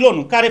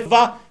Babilonul, care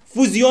va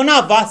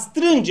fuziona, va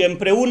strânge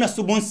împreună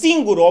sub un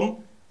singur om,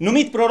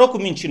 numit prorocul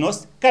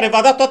mincinos, care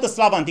va da toată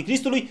slava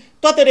anticristului,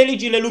 toate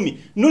religiile lumii.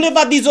 Nu le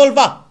va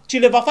dizolva, ci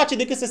le va face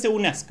decât să se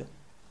unească.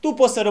 Tu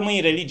poți să rămâi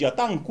în religia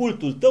ta, în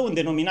cultul tău, în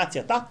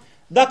denominația ta.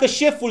 Dacă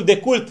șeful de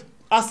cult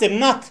a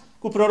semnat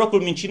cu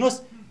prorocul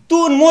mincinos, tu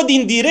în mod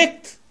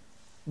indirect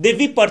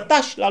devii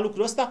părtaș la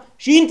lucrul ăsta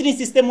și intri în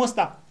sistemul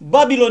ăsta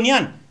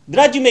babilonian.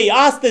 Dragii mei,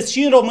 astăzi și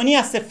în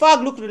România se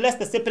fac lucrurile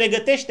astea, se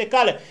pregătește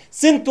calea.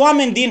 Sunt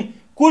oameni din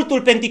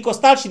cultul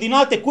penticostal și din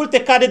alte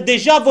culte care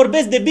deja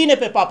vorbesc de bine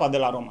pe Papa de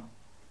la Roma.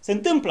 Se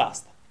întâmplă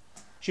asta.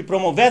 Și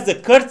promovează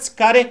cărți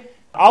care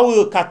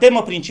au ca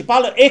temă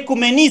principală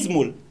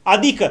ecumenismul,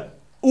 adică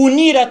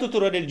unirea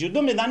tuturor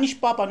religiilor. Dom'le, dar nici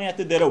Papa nu e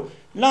atât de rău.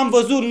 L-am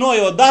văzut noi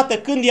odată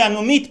când i-a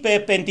numit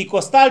pe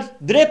penticostali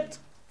drept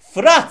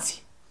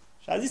frați.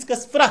 Și a zis că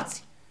sunt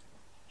frați.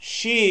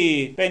 Și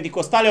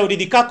penticostali au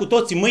ridicat cu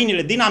toții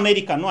mâinile din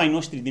America, nu ai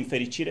noștri din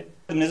fericire.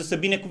 Dumnezeu să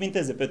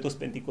binecuvinteze pe toți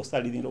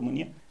penticostalii din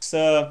România,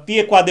 să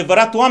fie cu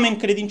adevărat oameni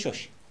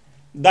credincioși.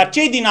 Dar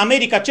cei din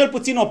America, cel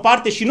puțin o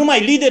parte și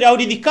numai lideri, au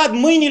ridicat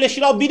mâinile și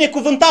l-au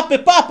binecuvântat pe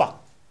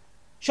Papa.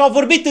 Și au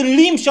vorbit în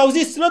limbi și au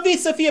zis, slăvit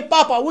să fie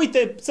Papa,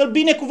 uite, să-l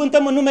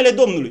binecuvântăm în numele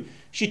Domnului.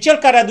 Și cel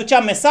care aducea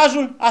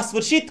mesajul a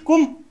sfârșit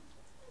cum?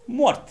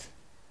 Mort.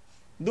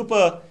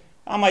 După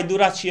a mai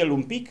durat și el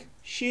un pic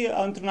și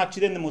într-un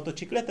accident de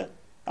motocicletă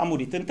a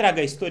murit.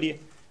 Întreaga istorie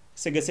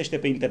se găsește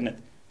pe internet.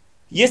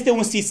 Este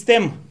un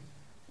sistem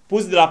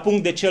pus de la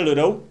punct de cel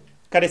rău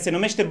care se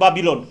numește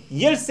Babilon.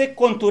 El se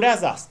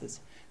conturează astăzi.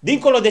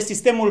 Dincolo de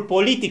sistemul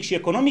politic și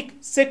economic,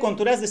 se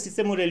conturează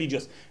sistemul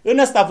religios. În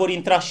ăsta vor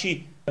intra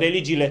și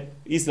religiile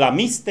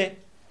islamiste,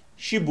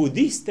 și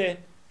budiste,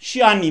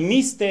 și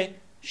animiste,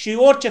 și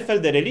orice fel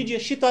de religie,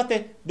 și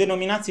toate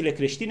denominațiile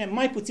creștine,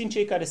 mai puțin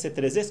cei care se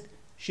trezesc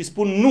și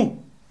spun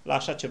nu la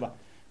așa ceva.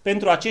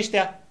 Pentru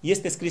aceștia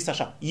este scris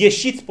așa: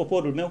 ieșiți,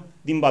 poporul meu,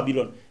 din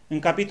Babilon. În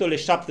capitolele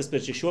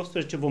 17 și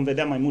 18 vom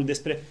vedea mai mult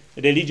despre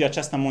religia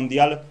aceasta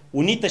mondială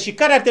unită și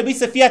care ar trebui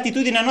să fie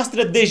atitudinea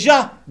noastră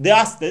deja de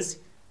astăzi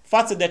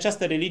față de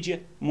această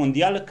religie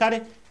mondială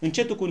care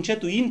încetul cu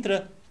încetul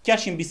intră chiar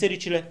și în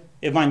bisericile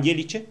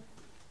evanghelice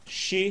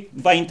și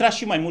va intra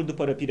și mai mult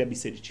după răpirea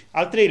bisericii.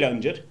 Al treilea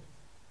înger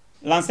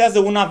lansează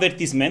un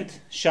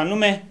avertisment și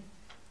anume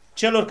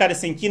celor care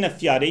se închină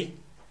fiarei,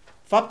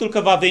 faptul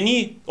că va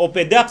veni o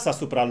pedeapsă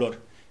asupra lor,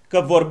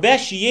 că vorbea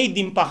și ei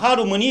din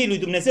paharul mâniei lui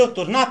Dumnezeu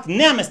turnat,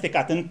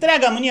 neamestecat,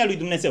 întreaga mânia lui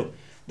Dumnezeu.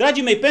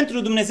 Dragii mei,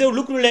 pentru Dumnezeu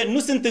lucrurile nu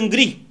sunt în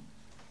gri.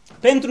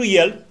 Pentru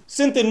El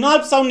sunt în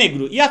alb sau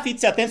negru. Ia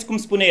fiți atenți cum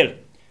spune El.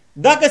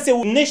 Dacă se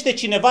unește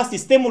cineva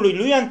sistemului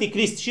lui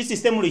Anticrist și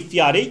sistemului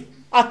fiarei,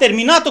 a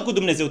terminat-o cu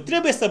Dumnezeu.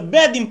 Trebuie să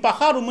bea din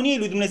paharul mâniei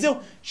lui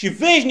Dumnezeu și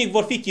veșnic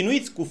vor fi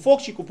chinuiți cu foc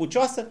și cu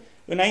pucioasă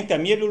înaintea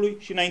mielului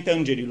și înaintea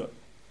îngerilor.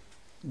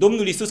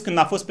 Domnul Iisus, când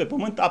a fost pe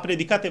pământ, a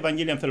predicat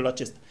Evanghelia în felul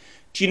acesta.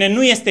 Cine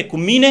nu este cu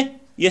mine,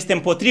 este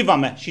împotriva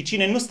mea. Și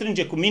cine nu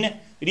strânge cu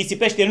mine,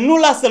 risipește. El nu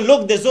lasă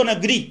loc de zonă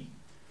gri.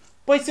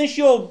 Păi sunt și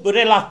eu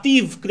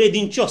relativ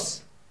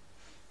credincios.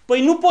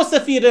 Păi nu poți să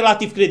fii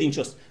relativ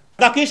credincios.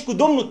 Dacă ești cu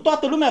Domnul,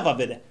 toată lumea va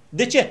vedea.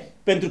 De ce?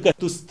 Pentru că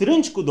tu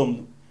strângi cu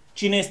Domnul.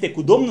 Cine este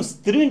cu Domnul,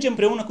 strânge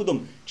împreună cu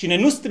Domnul. Cine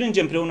nu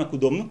strânge împreună cu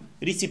Domnul,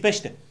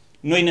 risipește.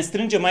 Noi ne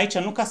strângem aici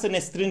nu ca să ne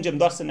strângem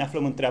doar să ne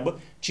aflăm în treabă,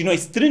 ci noi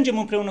strângem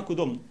împreună cu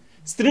Domnul.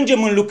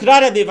 Strângem în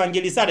lucrarea de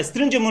evangelizare,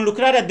 strângem în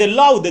lucrarea de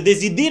laudă, de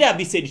zidire a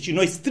bisericii.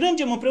 Noi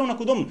strângem împreună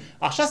cu Domnul.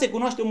 Așa se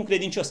cunoaște omul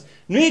credincios.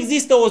 Nu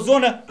există o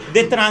zonă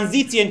de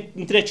tranziție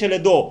între cele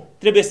două.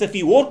 Trebuie să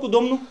fii ori cu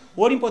Domnul,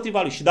 ori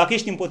împotriva Lui. Și dacă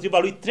ești împotriva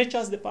Lui, treci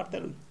azi de partea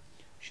Lui.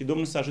 Și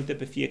Domnul să ajute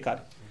pe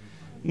fiecare.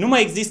 Nu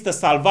mai există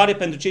salvare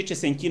pentru cei ce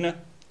se închină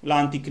la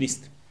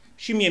Anticrist.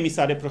 Și mie mi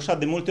s-a reproșat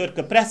de multe ori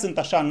că prea sunt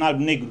așa în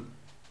alb-negru.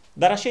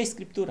 Dar așa e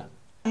Scriptura.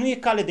 Nu e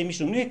cale de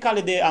mijloc, nu e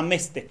cale de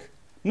amestec.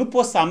 Nu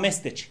poți să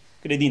amesteci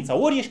credința.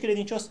 Ori ești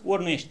credincios,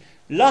 ori nu ești.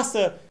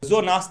 Lasă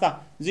zona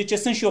asta. Zice,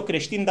 sunt și eu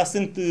creștin, dar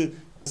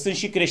sunt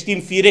și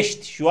creștini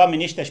firești și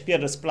oamenii ăștia își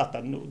pierd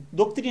răsplata.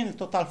 Doctrine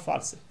total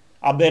false.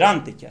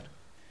 Aberante chiar.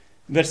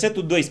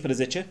 Versetul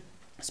 12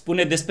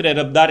 spune despre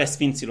răbdarea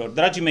sfinților.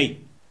 Dragii mei,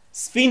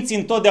 sfinții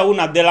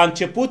întotdeauna, de la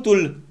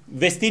începutul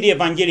vestirii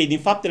Evangheliei din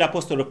Faptele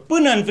Apostolilor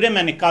până în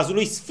vremea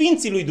necazului,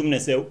 sfinții lui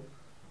Dumnezeu,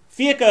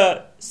 fie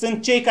că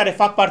sunt cei care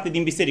fac parte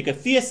din biserică,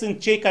 fie sunt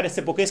cei care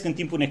se pocăiesc în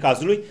timpul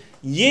necazului,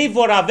 ei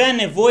vor avea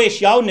nevoie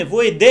și au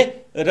nevoie de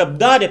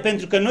răbdare,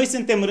 pentru că noi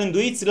suntem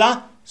rânduiți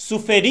la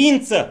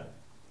suferință.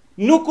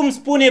 Nu cum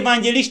spune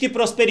evangeliștii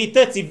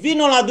prosperității,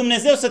 vino la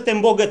Dumnezeu să te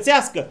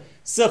îmbogățească,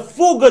 să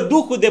fugă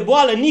duhul de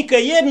boală,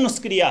 nicăieri nu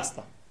scrie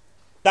asta.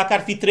 Dacă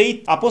ar fi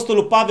trăit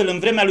Apostolul Pavel în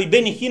vremea lui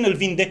Benihin, îl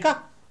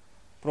vindeca.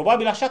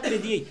 Probabil așa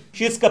cred ei.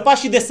 Și îl scăpa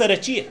și de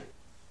sărăcie.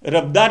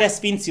 Răbdarea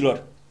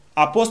sfinților.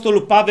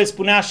 Apostolul Pavel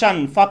spunea așa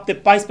în Fapte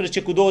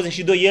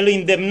 14:22, el îi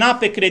îndemna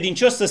pe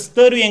credincioși să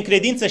stăruie în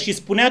credință și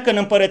spunea că în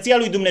împărăția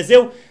lui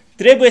Dumnezeu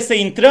trebuie să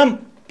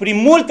intrăm prin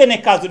multe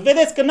necazuri.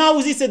 Vedeți că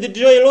n-auzise de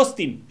Joel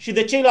Osteen și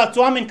de ceilalți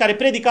oameni care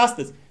predică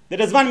astăzi, de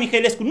Răzvan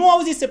Mihailescu, nu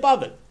auzise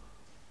Pavel.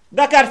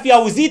 Dacă ar fi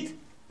auzit,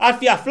 ar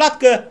fi aflat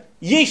că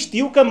ei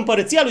știu că în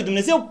împărăția lui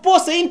Dumnezeu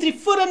poți să intri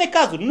fără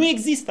necazuri. Nu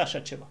există așa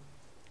ceva.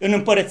 În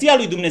împărăția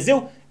lui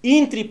Dumnezeu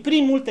intri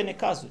prin multe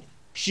necazuri.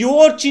 Și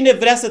oricine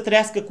vrea să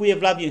trăiască cu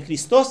evlavie în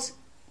Hristos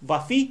va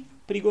fi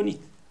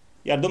prigonit.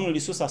 Iar Domnul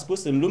Iisus a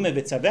spus, în lume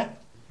veți avea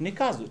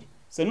necazuri.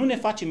 Să nu ne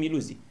facem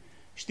iluzii.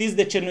 Știți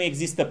de ce nu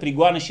există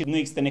prigoană și nu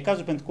există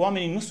necazuri? Pentru că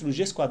oamenii nu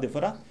slujesc cu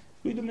adevărat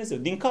lui Dumnezeu.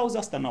 Din cauza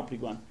asta n-au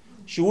prigoană.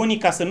 Și unii,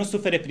 ca să nu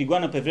sufere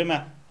prigoană pe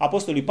vremea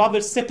Apostolului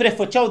Pavel, se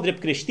prefăceau drept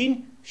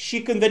creștini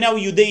și când veneau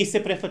iudeii se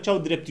prefăceau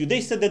drept iudei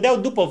și se dădeau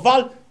după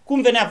val.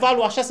 Cum venea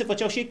valul, așa se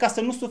făceau și ei ca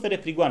să nu sufere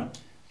prigoană.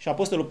 Și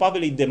Apostolul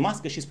Pavel îi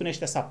demască și spune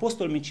ăștia sunt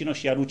apostoli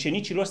mincinoși, iar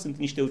ucenicii lor sunt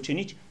niște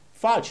ucenici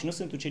falși, nu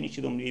sunt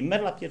ucenicii Domnului, ei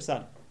merg la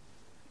pierzare.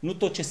 Nu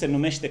tot ce se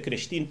numește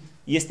creștin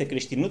este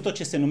creștin, nu tot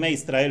ce se numea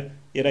Israel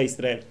era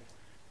Israel.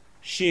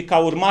 Și ca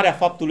urmare a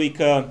faptului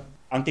că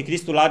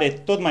Anticristul are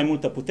tot mai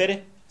multă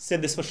putere, se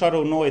desfășoară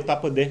o nouă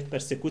etapă de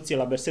persecuție.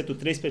 La versetul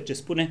 13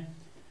 spune,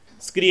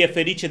 scrie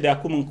ferice de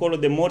acum încolo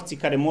de morții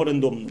care mor în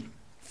Domnul.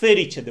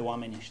 Ferice de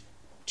oamenii ăștia.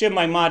 Ce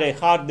mai mare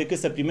har decât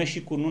să primești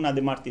și cununa de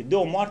martir. De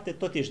o moarte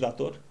tot ești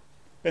dator,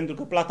 pentru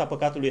că plata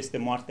păcatului este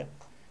moartea.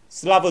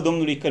 Slavă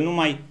Domnului că nu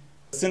mai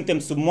suntem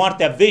sub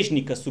moartea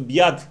veșnică, sub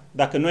iad,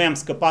 dacă noi am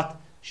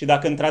scăpat și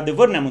dacă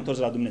într-adevăr ne-am întors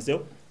la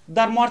Dumnezeu,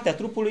 dar moartea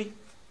trupului,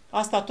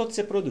 asta tot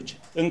se produce.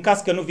 În caz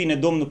că nu vine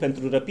Domnul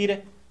pentru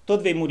răpire,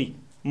 tot vei muri.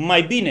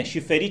 Mai bine și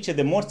ferice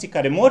de morții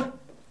care mor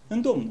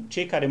în Domnul.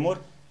 Cei care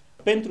mor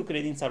pentru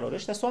credința lor.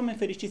 Ăștia sunt oameni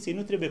fericiți, ei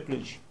nu trebuie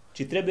plânși,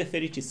 ci trebuie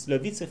fericiți.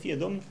 Slăvit să fie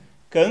Domnul,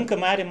 că încă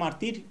mai are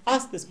martiri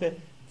astăzi pe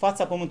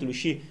fața pământului.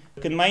 Și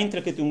când mai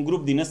intră câte un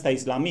grup din ăsta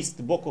islamist,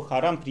 Boko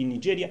Haram prin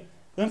Nigeria,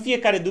 în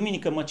fiecare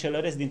duminică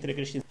măcelăresc dintre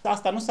creștini.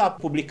 Asta nu s-a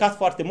publicat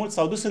foarte mult,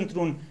 s-au dus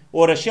într-un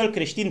orășel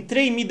creștin,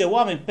 3000 de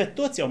oameni, pe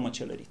toți au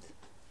măcelărit.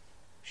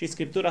 Și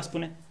Scriptura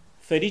spune,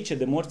 ferice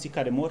de morții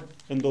care mor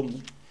în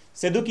Domnul.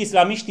 Se duc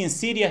islamiști în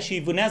Siria și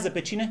îi vânează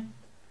pe cine?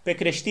 Pe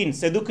creștini.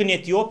 Se duc în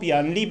Etiopia,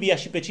 în Libia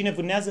și pe cine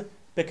vânează?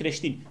 Pe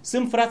creștini.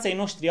 Sunt frații ai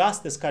noștri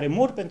astăzi care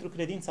mor pentru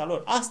credința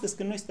lor. Astăzi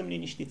când noi stăm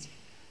liniștiți.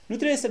 Nu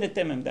trebuie să ne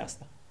temem de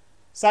asta.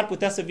 S-ar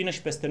putea să vină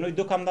și peste noi,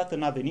 deocamdată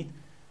n-a venit.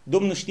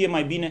 Domnul știe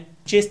mai bine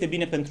ce este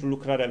bine pentru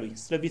lucrarea Lui.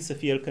 Slăvit să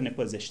fie El că ne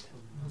păzește.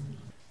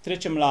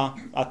 Trecem la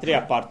a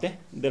treia parte,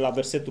 de la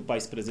versetul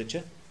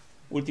 14.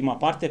 Ultima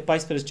parte,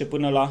 14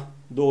 până la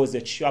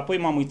 20. Și apoi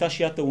m-am uitat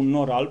și iată un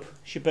nor alb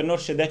și pe nor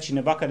ședea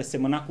cineva care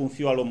semăna cu un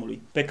fiu al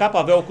omului. Pe cap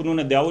avea o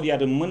cunună de aur,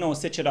 iar în mână o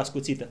seceră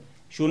ascuțită.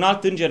 Și un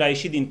alt înger a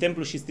ieșit din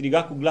templu și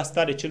striga cu glas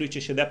tare celui ce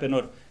ședea pe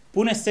nor.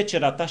 Pune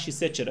secera ta și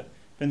seceră,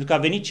 pentru că a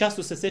venit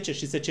ceasul să seceri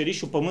și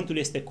secerișul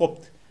pământului este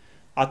copt.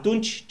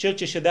 Atunci cel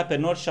ce ședea pe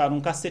nor și-a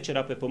aruncat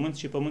secera pe pământ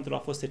și pământul a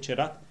fost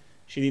secerat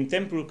și din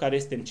templul care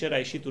este în cer a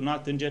ieșit un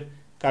alt înger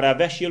care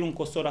avea și el un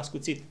cosor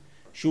ascuțit.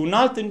 Și un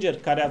alt înger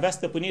care avea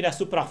stăpânirea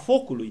asupra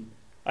focului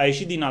a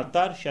ieșit din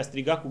altar și a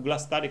strigat cu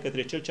glas tare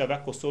către cel ce avea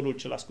cosorul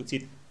cel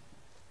ascuțit.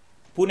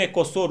 Pune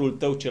cosorul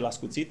tău cel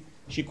ascuțit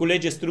și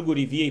culege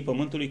strugurii viei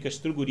pământului, că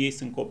strugurii ei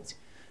sunt copți.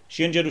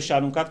 Și îngerul și-a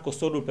aruncat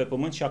cosorul pe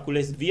pământ și a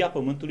cules via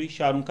pământului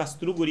și a aruncat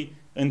strugurii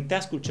în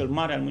teascul cel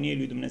mare al mâniei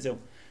lui Dumnezeu.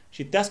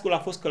 Și teascul a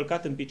fost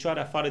călcat în picioare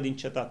afară din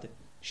cetate.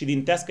 și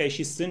din tească a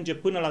ieșit sânge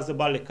până la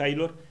zăbalele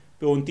cailor,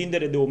 pe o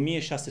întindere de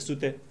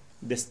 1600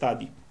 de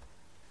stadii.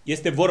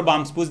 Este vorba,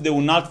 am spus, de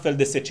un alt fel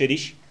de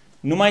seceriș.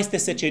 Nu mai este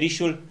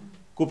secerișul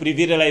cu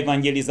privire la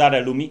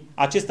evangelizarea lumii.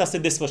 Acesta se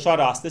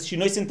desfășoară astăzi și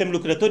noi suntem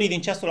lucrătorii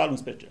din ceasul al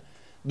 11.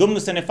 Domnul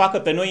să ne facă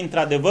pe noi,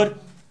 într-adevăr,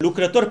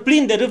 lucrători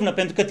plini de râvnă,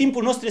 pentru că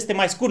timpul nostru este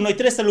mai scurt. Noi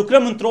trebuie să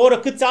lucrăm într-o oră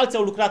câți alții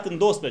au lucrat în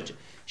 12.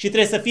 Și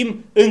trebuie să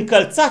fim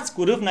încălțați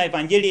cu râvna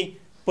Evangheliei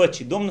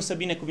păcii. Domnul să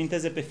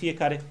binecuvinteze pe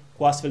fiecare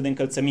cu astfel de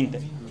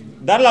încălțăminte.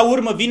 Dar la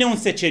urmă vine un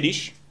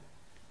seceriș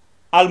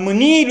al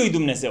mâniei lui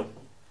Dumnezeu.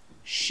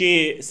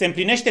 Și se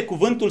împlinește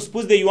cuvântul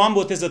spus de Ioan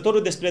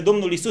Botezătorul despre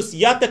Domnul Iisus.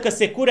 Iată că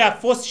securea a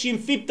fost și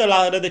înfiptă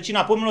la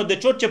rădăcina pomilor,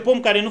 deci orice pom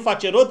care nu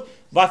face rod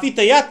va fi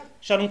tăiat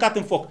și aruncat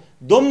în foc.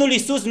 Domnul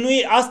Iisus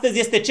astăzi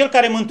este Cel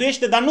care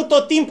mântuiește, dar nu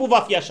tot timpul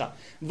va fi așa.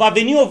 Va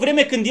veni o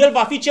vreme când El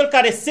va fi Cel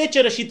care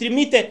seceră și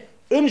trimite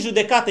în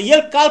judecată.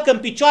 El calcă în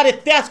picioare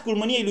teascul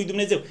mâniei lui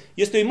Dumnezeu.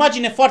 Este o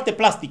imagine foarte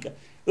plastică.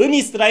 În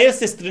Israel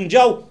se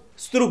strângeau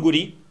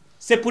strugurii,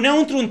 se puneau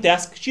într-un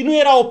teasc și nu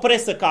era o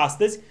presă ca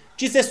astăzi,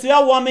 ci se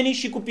suiau oamenii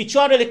și cu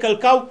picioarele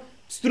călcau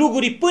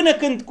strugurii până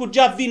când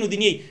curgea vinul din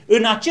ei.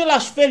 În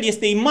același fel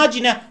este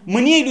imaginea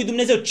mâniei lui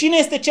Dumnezeu. Cine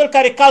este cel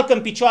care calcă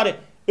în picioare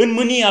în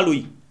mânia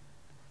lui?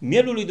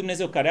 Mielul lui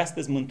Dumnezeu care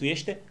astăzi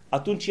mântuiește,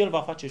 atunci el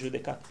va face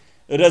judecată.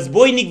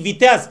 Războinic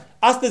viteaz,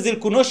 astăzi îl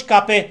cunoști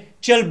ca pe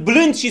cel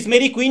blând și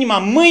smerit cu inima.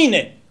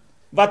 Mâine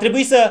va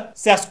trebui să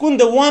se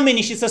ascundă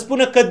oamenii și să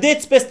spună: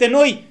 cădeți peste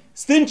noi,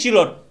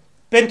 stâncilor,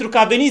 pentru că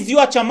a venit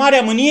ziua cea mare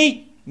a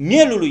mâniei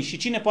mielului. Și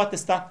cine poate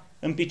sta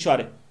în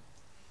picioare?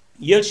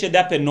 El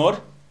ședea pe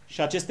nor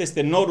și acesta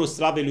este norul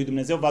slavei lui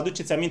Dumnezeu. Vă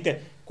aduceți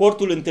aminte,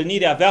 cortul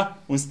întâlnirii avea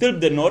un stâlp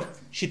de nor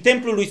și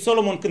templul lui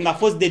Solomon, când a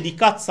fost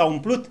dedicat, s-a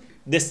umplut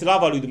de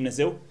slava lui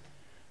Dumnezeu.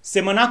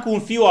 Semăna cu un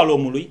fiu al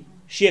omului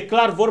și e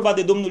clar vorba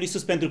de Domnul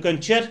Iisus, pentru că în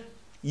cer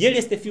el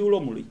este fiul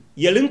omului.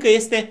 El încă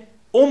este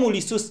omul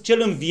Iisus,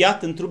 cel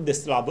înviat în trup de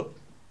slavă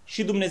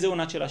și Dumnezeu în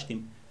același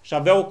timp. Și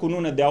avea o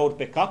cunună de aur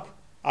pe cap,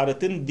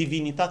 arătând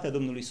divinitatea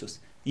Domnului Iisus.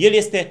 El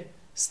este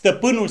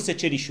stăpânul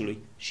secerișului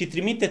și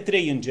trimite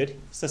 3 îngeri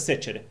să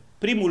secere.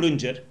 Primul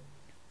înger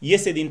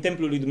iese din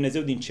templul lui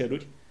Dumnezeu din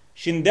ceruri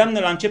și îndeamnă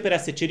la începerea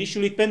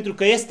secerișului, pentru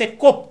că este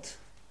copt.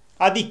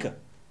 Adică,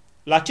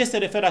 la ce se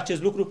referă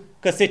acest lucru?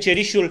 Că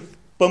secerișul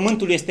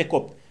pământului este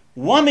copt.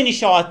 Oamenii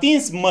și-au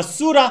atins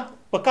măsura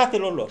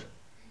păcatelor lor.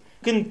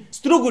 Când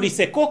strugurii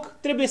se coc,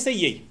 trebuie să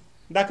iei.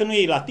 Dacă nu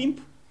iei la timp,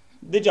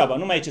 degeaba,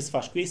 nu mai e ce să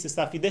faci cu ei, se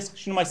stafidesc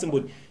și nu mai sunt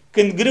buni.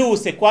 Când grâul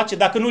se coace,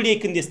 dacă nu-l iei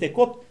când este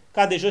copt,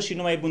 cade jos și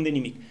nu mai e bun de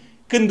nimic.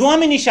 Când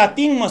oamenii și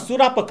ating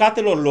măsura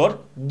păcatelor lor,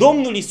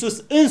 Domnul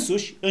Iisus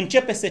însuși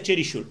începe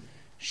secerișul.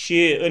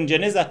 Și în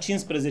Geneza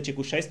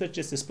 15:16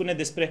 se spune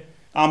despre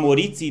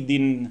amoriții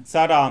din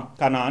țara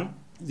Canaan.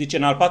 Zice,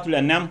 în al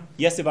 4-lea neam,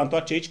 ea se va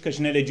întoarce aici, căci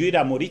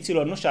nelegiuirea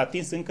amoriților nu și-a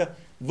atins încă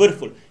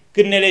vârful.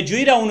 Când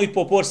nelegiuirea unui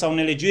popor sau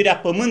nelegiuirea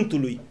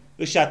pământului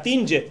își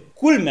atinge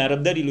culmea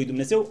răbdării lui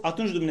Dumnezeu,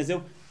 atunci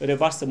Dumnezeu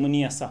revarsă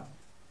mânia sa.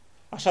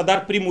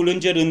 Așadar, primul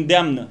înger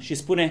îndeamnă și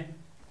spune: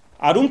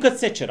 aruncă-ți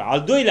secera.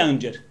 Al doilea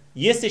înger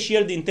iese și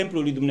el din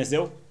templul lui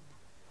Dumnezeu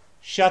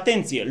și,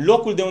 atenție,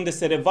 locul de unde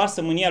se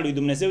revarsă mânia lui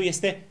Dumnezeu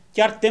este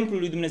chiar templul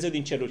lui Dumnezeu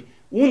din ceruri.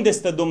 Unde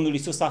stă Domnul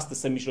Iisus astăzi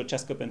să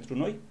mijlocească pentru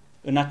noi?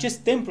 În acest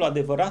templu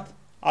adevărat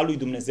al lui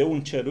Dumnezeu,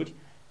 în ceruri,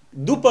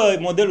 după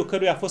modelul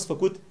căruia a fost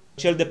făcut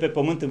cel de pe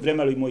pământ în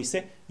vremea lui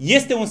Moise,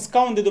 este un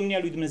scaun de domnia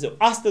lui Dumnezeu.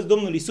 Astăzi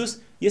Domnul Iisus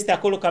este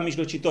acolo ca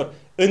mijlocitor.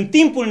 În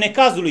timpul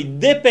necazului,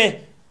 de pe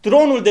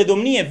tronul de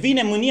domnie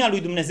vine mânia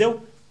lui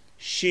Dumnezeu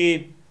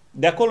și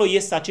de acolo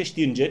ies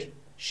acești îngeri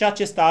și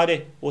acesta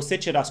are o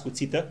seceră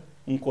ascuțită,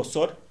 un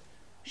cosor,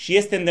 și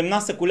este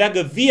îndemnat să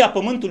culeagă via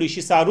pământului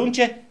și să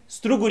arunce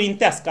struguri în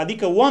teasc,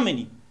 adică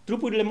oamenii,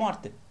 trupurile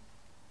moarte.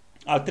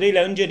 Al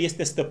treilea înger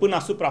este stăpân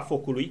asupra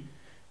focului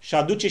și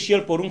aduce și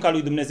el porunca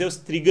lui Dumnezeu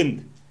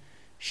strigând.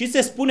 Și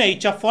se spune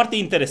aici, foarte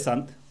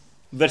interesant,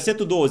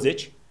 versetul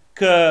 20,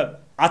 că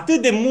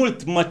atât de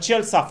mult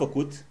măcel s-a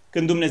făcut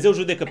când Dumnezeu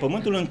judecă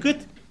pământul, încât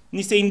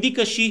ni se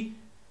indică și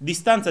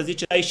distanța.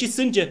 Zice, a ieșit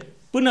sânge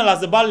până la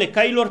zăbalele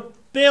cailor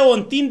pe o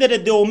întindere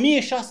de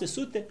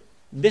 1600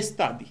 de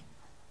stadii.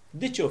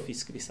 De ce o fi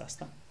scris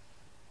asta?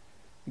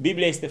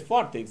 Biblia este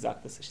foarte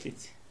exactă, să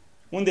știți.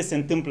 Unde se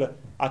întâmplă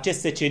acest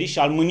seceriș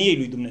al mâniei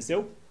lui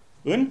Dumnezeu?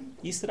 În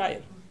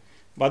Israel.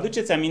 Vă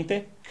aduceți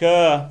aminte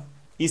că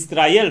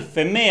Israel,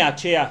 femeia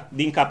aceea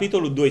din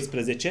capitolul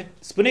 12,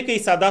 spune că i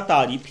s-a dat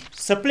aripi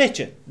să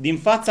plece din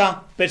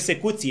fața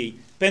persecuției.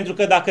 Pentru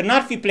că dacă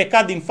n-ar fi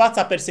plecat din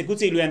fața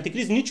persecuției lui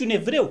Anticrist, niciun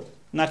evreu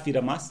n-ar fi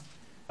rămas.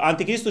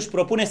 Anticristul își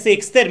propune să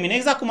extermine,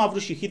 exact cum a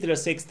vrut și Hitler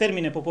să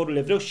extermine poporul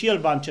evreu, și el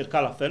va încerca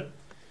la fel.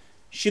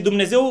 Și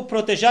Dumnezeu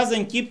protejează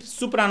în chip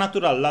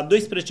supranatural. La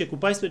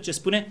 12:14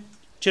 spune: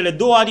 cele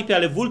 2 aripi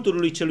ale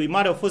vulturului celui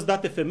mare au fost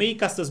date femeii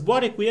ca să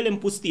zboare cu ele în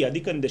pustie,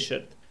 adică în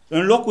deșert,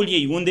 în locul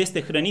ei, unde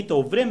este hrănită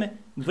o vreme,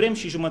 vrem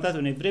și jumătate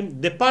unei vremi,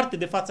 departe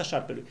de fața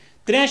șarpelui.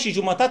 3 ani și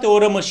jumătate, o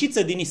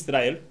rămășiță din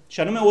Israel, și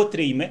anume o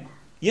treime,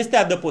 este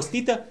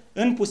adăpostită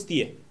în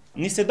pustie.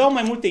 Ni se dau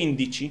mai multe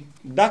indicii.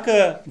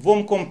 Dacă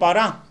vom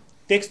compara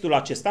textul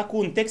acesta cu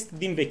un text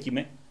din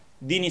Vechime,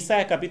 din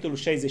Isaia, capitolul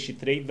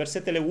 63,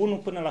 versetele 1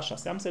 până la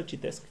 6. Am să-l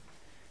citesc.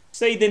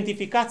 Să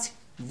identificați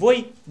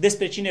voi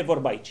despre cine e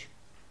vorba aici.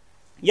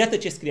 Iată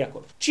ce scrie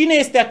acolo. Cine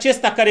este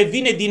acesta care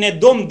vine din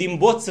Edom, din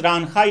Boțra,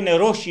 în haine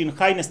roșii, în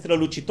haine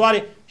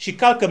strălucitoare și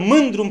calcă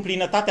mândru în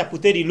plinătatea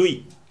puterii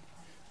lui?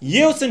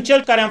 Eu sunt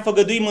cel care am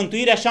făgăduit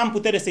mântuirea și am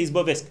putere să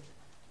izbăvesc.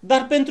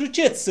 Dar pentru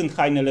ce-ți sunt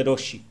hainele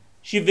roșii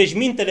și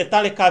veșmintele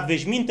tale ca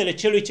veșmintele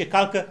celui ce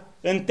calcă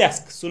în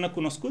teasc? Sună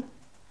cunoscut?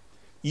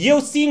 Eu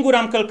singur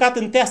am călcat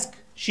în teasc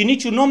și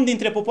niciun om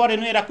dintre popoare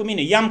nu era cu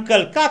mine. I-am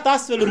călcat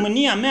astfel în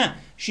mânia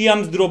mea și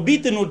i-am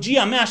zdrobit în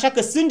urgia mea, așa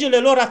că sângele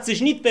lor a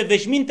țâșnit pe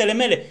veșmintele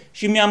mele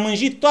și mi-a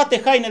mânjit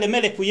toate hainele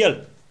mele cu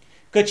el.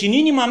 Căci în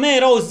inima mea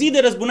era o zi de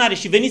răzbunare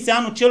și venise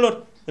anul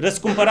celor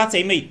răscumpărați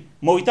ai mei.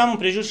 Mă uitam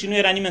împrejur și nu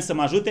era nimeni să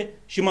mă ajute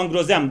și mă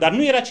îngrozeam, dar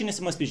nu era cine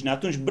să mă sprijine.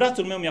 Atunci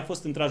brațul meu mi-a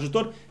fost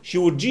într-ajutor și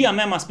urgia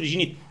mea m-a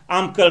sprijinit.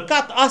 Am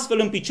călcat astfel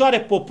în picioare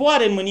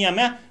popoare în mânia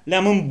mea,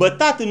 le-am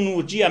îmbătat în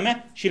urgia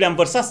mea și le-am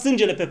vărsat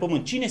sângele pe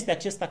pământ. Cine este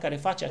acesta care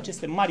face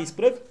aceste mari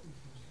isprăvi?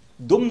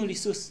 Domnul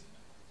Iisus.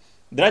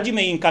 Dragii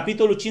mei, în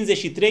capitolul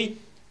 53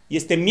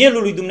 este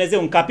mielul lui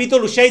Dumnezeu. În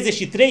capitolul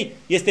 63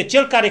 este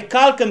cel care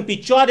calcă în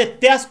picioare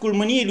teascul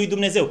mâniei lui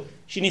Dumnezeu.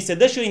 Și ni se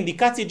dă și o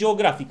indicație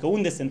geografică.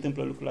 Unde se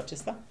întâmplă lucrul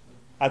acesta?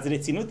 Ați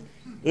reținut?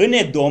 În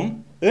Edom,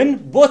 în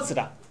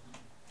Boțra.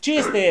 Ce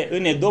este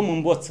în Edom,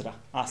 în Boțra,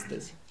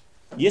 astăzi?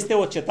 Este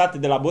o cetate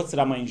de la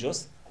Boțra mai în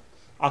jos.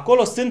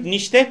 Acolo sunt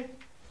niște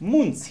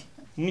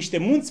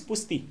munți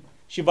pustii.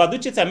 Și vă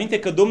aduceți aminte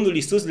că Domnul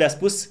Iisus le-a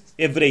spus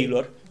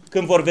evreilor,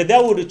 când vor vedea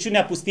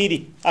urăciunea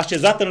pustirii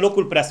așezată în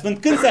locul preasfânt,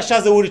 când se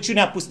așează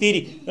urăciunea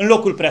pustirii în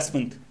locul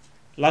preasfânt?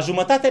 La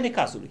jumătatea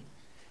necazului.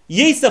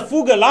 Ei să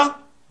fugă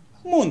la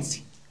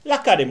munți. La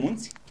care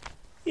munți?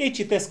 Ei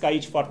citesc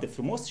aici foarte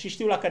frumos și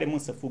știu la care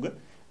munți să fugă.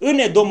 În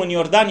Edom, în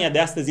Iordania de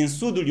astăzi, în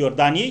sudul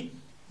Iordaniei,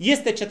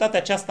 este cetatea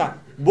aceasta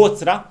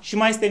Boțra și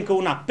mai este încă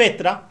una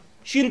Petra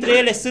și între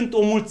ele sunt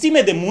o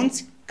mulțime de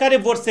munți care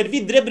vor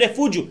servi drept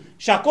refugiu.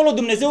 Și acolo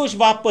Dumnezeu își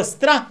va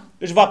păstra,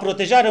 își va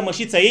proteja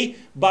rămășița ei.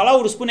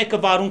 Balaur spune că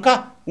va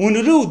arunca un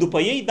râu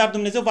după ei, dar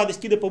Dumnezeu va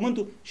deschide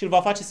pământul și îl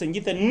va face să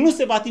înghite. Nu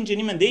se va atinge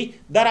nimeni de ei,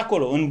 dar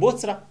acolo, în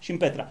Boțra și în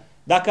Petra.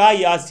 Dacă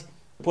ai azi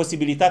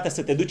posibilitatea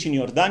să te duci în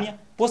Iordania,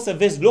 poți să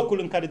vezi locul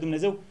în care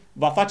Dumnezeu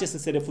va face să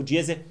se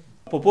refugieze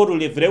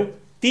poporul evreu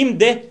timp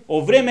de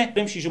o vreme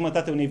și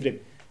jumătate unei vremi.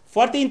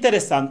 Foarte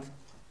interesant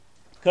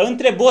că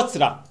între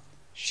Boțra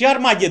și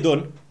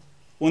Armagedon,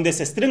 unde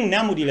se strâng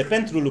neamurile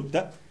pentru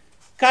luptă,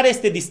 care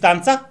este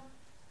distanța?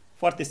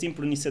 Foarte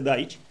simplu ni se dă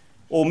aici.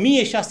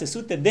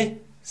 1600 de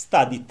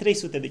stadii,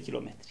 300 de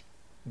kilometri.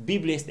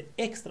 Biblia este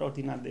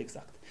extraordinar de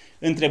exact.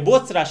 Între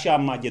Boțra și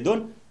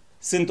Armagedon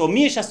sunt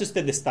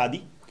 1600 de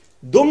stadii.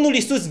 Domnul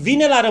Iisus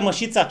vine la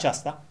rămășița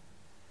aceasta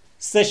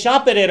să-și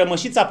apere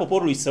rămășița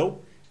poporului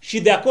său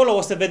și de acolo,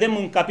 o să vedem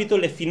în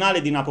capitolele finale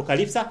din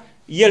Apocalipsa,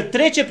 el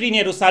trece prin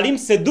Ierusalim,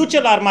 se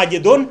duce la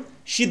Armagedon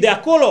și de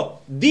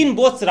acolo, din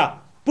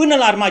Boțra până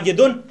la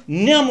Armagedon,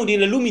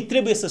 neamurile lumii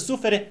trebuie să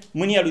sufere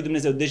mânia lui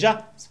Dumnezeu.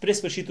 Deja spre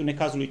sfârșitul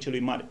necazului celui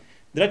mare.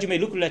 Dragii mei,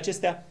 lucrurile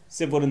acestea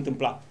se vor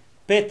întâmpla.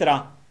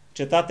 Petra,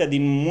 cetatea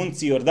din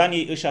munții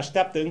Iordaniei, își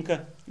așteaptă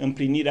încă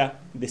împlinirea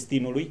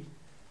destinului.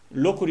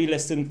 Locurile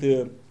sunt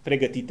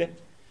pregătite.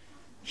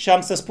 Și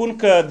am să spun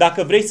că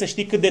dacă vrei să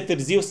știi cât de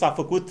târziu s-a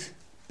făcut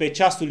pe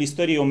ceasul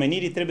istoriei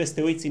omenirii, trebuie să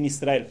te uiți în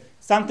Israel.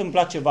 S-a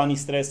întâmplat ceva în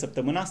Israel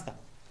săptămâna asta?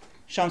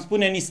 Și am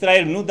spune în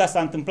Israel nu, dar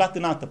s-a întâmplat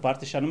în altă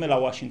parte, și anume la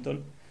Washington,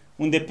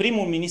 unde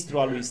primul ministru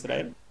al lui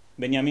Israel,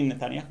 Benjamin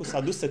Netanyahu, s-a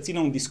dus să țină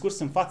un discurs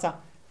în fața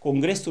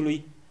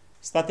Congresului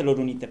Statelor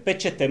Unite. Pe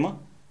ce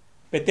temă?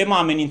 Pe tema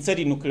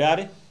amenințării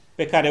nucleare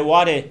pe care o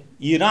are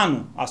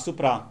Iranul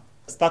asupra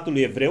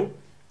statului evreu.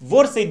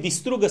 Vor să-i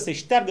distrugă, să-i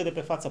șteargă de pe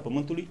fața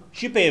pământului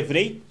și pe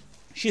evrei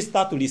și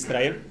statul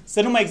Israel,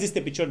 să nu mai existe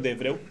picior de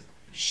evreu.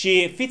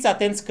 Și fiți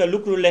atenți că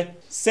lucrurile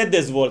se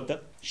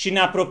dezvoltă și ne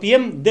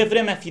apropiem de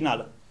vremea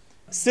finală.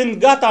 Sunt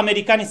gata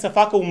americanii să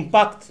facă un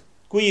pact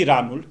cu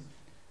Iranul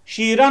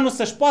și Iranul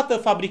să-și poată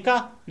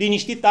fabrica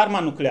liniștit arma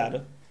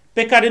nucleară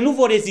pe care nu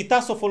vor ezita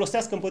să o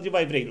folosească împotriva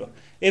evreilor.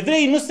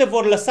 Evreii nu se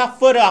vor lăsa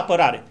fără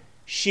apărare.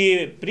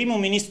 Și primul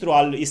ministru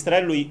al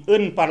Israelului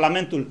în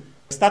Parlamentul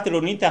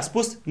Statelor Unite a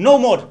spus: no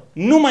more,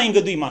 nu mai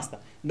îngăduim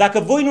asta. Dacă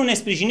voi nu ne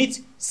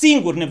sprijiniți,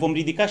 singur ne vom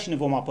ridica și ne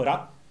vom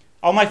apăra.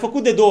 Au mai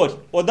făcut de 2 ori.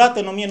 Odată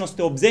în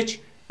 1980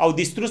 au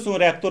distrus un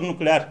reactor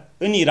nuclear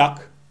în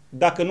Irak,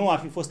 dacă nu ar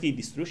fi fost ei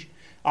distruși.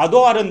 A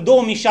doua oară, în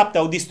 2007,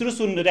 au distrus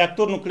un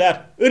reactor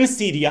nuclear în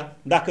Siria,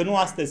 dacă nu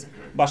astăzi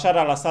Bashar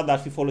al-Assad ar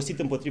fi folosit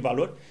împotriva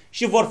lor.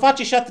 Și vor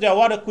face și a 3-a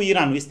oară cu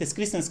Iranul. Este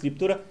scris în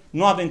Scriptură,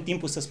 nu avem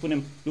timpul să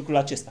spunem lucrul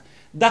acesta.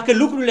 Dacă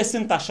lucrurile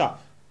sunt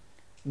așa,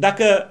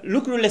 dacă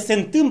lucrurile se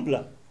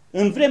întâmplă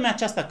în vremea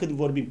aceasta când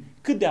vorbim,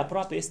 cât de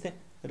aproape este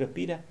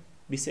răpirea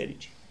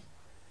bisericii.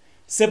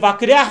 Se va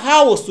crea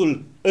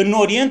haosul în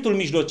Orientul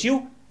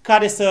Mijlociu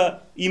care să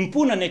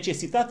impună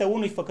necesitatea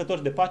unui făcător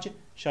de pace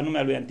și anume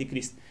a lui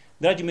Anticrist.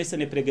 Dragii mei, să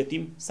ne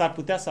pregătim, s-ar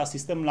putea să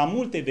asistăm la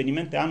multe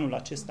evenimente anul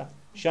acesta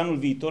și anul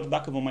viitor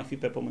dacă vom mai fi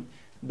pe pământ.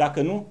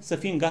 Dacă nu, să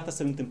fim gata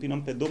să-L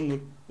întâmpinăm pe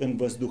Domnul în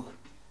văzduh.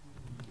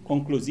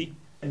 Concluzii.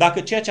 Dacă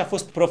ceea ce a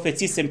fost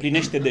profețit se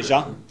împlinește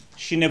deja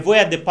și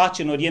nevoia de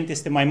pace în Orient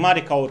este mai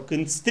mare ca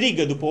oricând,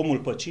 strigă după omul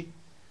păcii,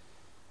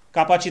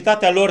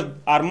 capacitatea lor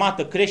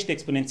armată crește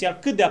exponențial,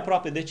 cât de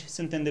aproape, deci,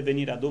 suntem de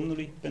venirea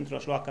Domnului pentru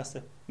a-și lua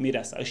acasă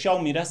mireasa. Își iau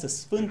mireasă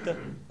sfântă,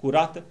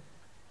 curată,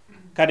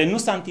 care nu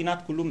s-a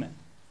întinat cu lumea.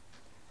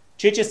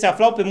 Cei ce se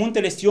aflau pe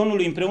muntele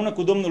Sionului împreună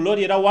cu Domnul lor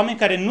erau oameni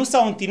care nu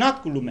s-au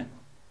întinat cu lumea.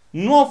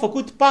 Nu au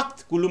făcut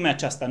pact cu lumea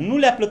aceasta. Nu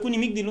le-a plăcut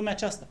nimic din lumea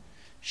aceasta.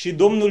 Și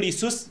Domnul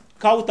Iisus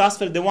caută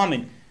astfel de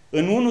oameni.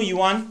 În 1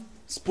 Ioan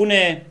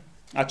spune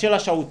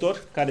același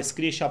autor care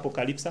scrie și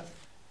Apocalipsa,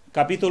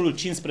 capitolul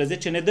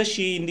 15, ne dă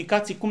și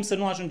indicații cum să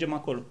nu ajungem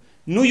acolo.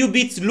 Nu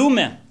iubiți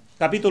lumea,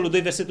 capitolul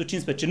 2, versetul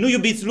 15, nu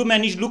iubiți lumea,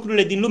 nici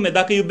lucrurile din lume.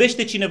 Dacă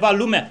iubește cineva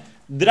lumea,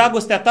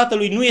 dragostea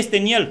Tatălui nu este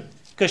în el,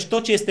 căci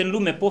tot ce este în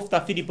lume, pofta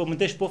firii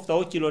pământești, pofta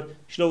ochilor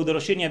și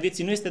lăudăroșenia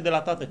vieții, nu este de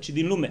la Tatăl, ci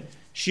din lume.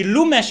 Și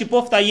lumea și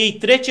pofta ei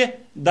trece,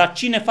 dar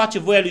cine face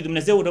voia lui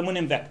Dumnezeu rămâne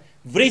în veac.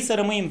 Vrei să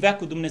rămâi în veac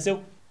cu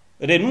Dumnezeu?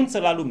 Renunță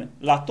la lume,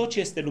 la tot ce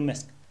este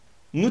lumesc.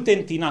 Nu te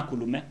întina cu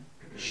lumea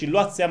și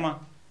luați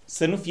seama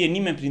să nu fie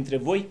nimeni printre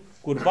voi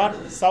curvar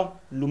sau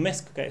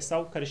lumesc ca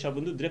Esau, care și-a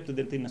vândut dreptul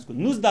de întâi născut.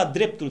 Nu-ți da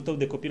dreptul tău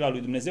de copil al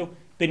lui Dumnezeu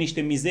pe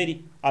niște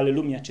mizerii ale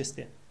lumii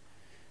acesteia.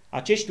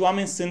 Acești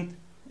oameni sunt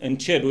în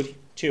ceruri,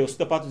 cei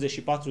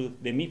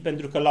 144.000,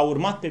 pentru că l-au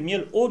urmat pe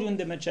miel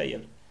oriunde mergea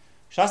el.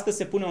 Și astăzi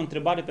se pune o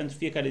întrebare pentru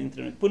fiecare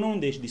dintre noi. Până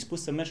unde ești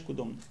dispus să mergi cu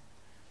Domnul?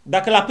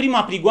 Dacă la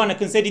prima prigoană,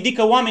 când se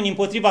ridică oamenii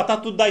împotriva ta,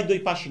 tu dai 2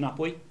 pași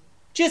înapoi,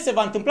 ce se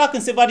va întâmpla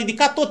când se va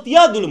ridica tot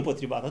iadul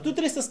împotriva ta? Tu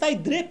trebuie să stai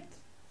drept.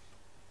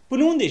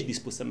 Până unde ești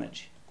dispus să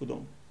mergi cu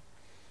Domnul?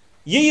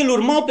 Ei îl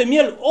urmau pe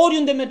miel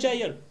oriunde mergea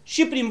el.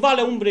 Și prin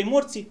valea umbrei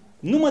morții,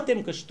 nu mă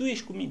tem că și tu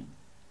ești cu mine.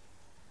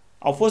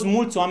 Au fost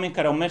mulți oameni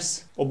care au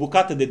mers o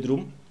bucată de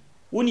drum,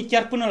 unii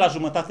chiar până la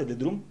jumătate de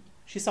drum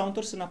și s-au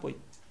întors înapoi.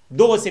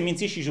 2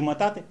 seminții și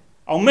jumătate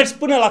au mers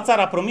până la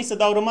țara promisă,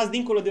 dar au rămas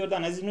dincolo de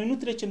Iordan. A zis, noi nu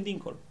trecem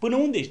dincolo. Până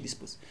unde ești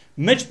dispus?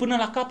 Mergi până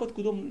la capăt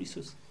cu Domnul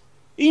Iisus.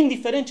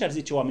 Indiferent ce ar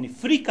zice oamenii,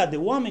 frica de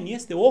oameni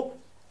este o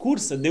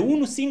cursă, de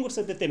unul singur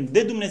să te temi,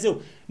 de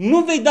Dumnezeu. Nu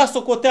vei da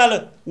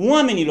socoteală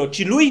oamenilor,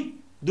 ci lui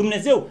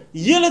Dumnezeu.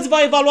 El îți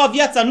va evalua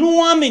viața, nu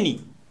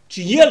oamenii,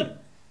 ci El.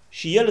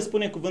 Și El îți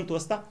spune cuvântul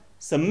ăsta,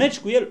 să mergi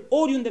cu El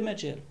oriunde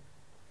merge El.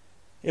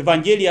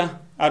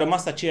 Evanghelia a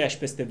rămas aceeași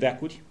peste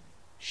veacuri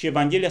și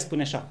Evanghelia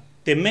spune așa,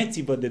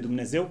 temeți-vă de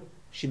Dumnezeu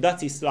și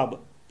dați-i slavă.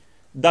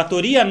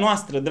 Datoria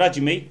noastră,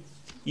 dragii mei,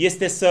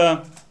 este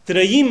să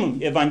trăim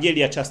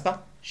Evanghelia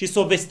aceasta și să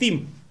o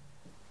vestim.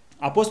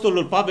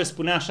 Apostolul Pavel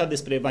spunea așa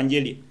despre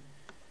Evanghelie.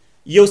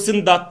 Eu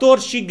sunt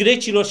dator și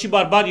grecilor și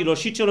barbarilor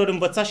și celor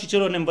învățați și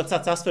celor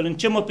neînvățați, astfel în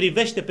ce mă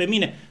privește pe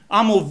mine.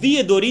 Am o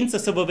vie dorință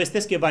să vă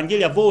vestesc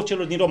Evanghelia vouă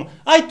celor din Roma.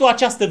 Ai tu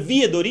această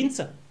vie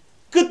dorință?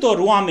 Câtor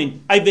oameni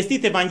ai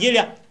vestit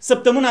Evanghelia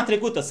săptămâna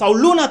trecută sau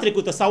luna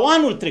trecută sau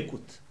anul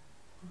trecut?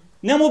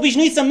 Ne-am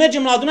obișnuit să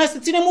mergem la adunare, să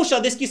ținem ușa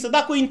deschisă.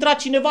 Dacă o intra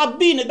cineva,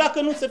 bine,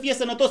 dacă nu, să fie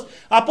sănătos.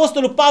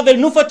 Apostolul Pavel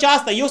nu făcea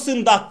asta. Eu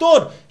sunt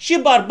dator și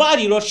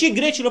barbarilor și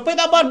grecilor. Păi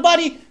da,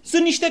 barbarii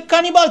sunt niște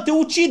canibali, te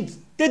ucid,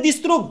 te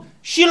distrug.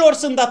 Și lor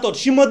sunt dator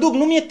și mă duc,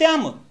 nu mi-e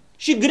teamă.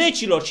 Și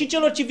grecilor, și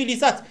celor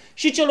civilizați,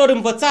 și celor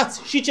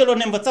învățați, și celor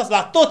neînvățați.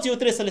 La toți eu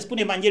trebuie să le spun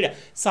Evanghelia.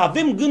 Să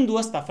avem gândul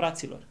ăsta,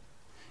 fraților.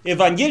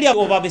 Evanghelia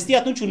o va vesti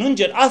atunci un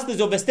înger.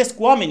 Astăzi o vestesc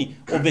cu oamenii.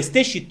 O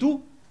vestești și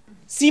tu?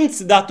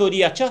 Simți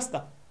datoria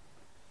aceasta?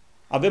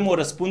 Avem o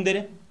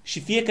răspundere și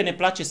fie că ne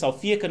place sau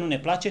fie că nu ne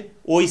place,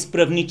 o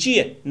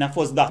isprăvnicie ne-a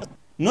fost dată.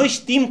 Noi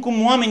știm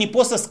cum oamenii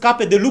pot să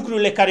scape de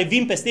lucrurile care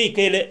vin peste ei,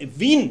 că ele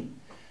vin.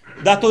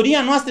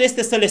 Datoria noastră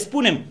este să le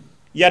spunem.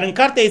 Iar în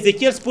cartea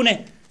Ezechiel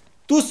spune,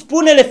 tu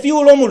spune-le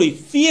fiul omului,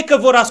 fie că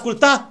vor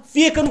asculta,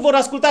 fie că nu vor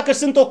asculta, că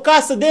sunt o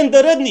casă de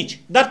îndărădnici,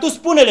 dar tu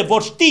spune-le,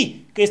 vor ști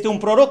că este un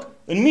proroc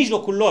în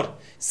mijlocul lor.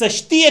 Să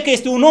știe că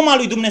este un om al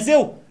lui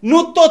Dumnezeu.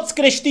 Nu toți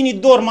creștinii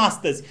dorm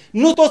astăzi.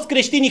 Nu toți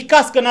creștinii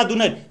cască în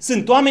adunări.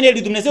 Sunt oameni al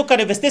lui Dumnezeu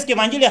care vestesc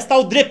Evanghelia,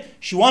 stau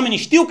drept și oamenii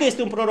știu că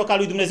este un proroc al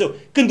lui Dumnezeu.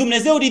 Când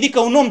Dumnezeu ridică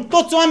un om,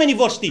 toți oamenii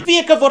vor ști.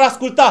 Fie că vor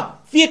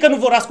asculta, fie că nu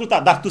vor asculta,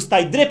 dar tu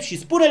stai drept și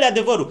spune-le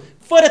adevărul,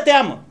 fără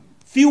teamă.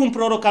 Fii un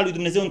proroc al lui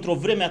Dumnezeu într-o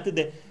vreme atât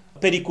de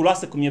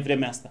periculoasă cum e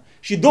vremea asta.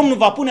 Și Domnul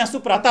va pune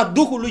asupra ta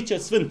Duhul lui cel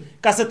Sfânt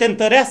ca să te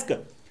întărească.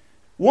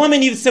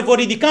 Oamenii se vor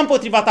ridica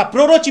împotriva ta.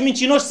 Prorocii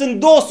mincinoși sunt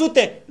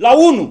 200 la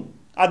 1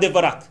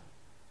 adevărat.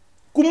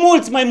 Cu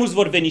mulți mai mulți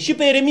vor veni. Și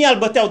pe Ieremia îl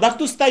băteau, dar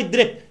tu stai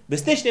drept.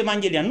 Vestește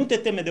Evanghelia, nu te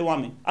teme de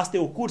oameni. Asta e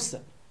o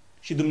cursă.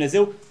 Și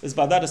Dumnezeu îți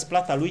va da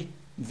răsplata lui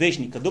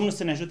veșnică. Domnul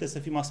să ne ajute să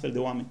fim astfel de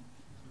oameni.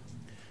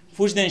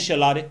 Fugi de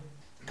înșelare,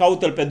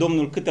 caută-L pe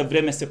Domnul câtă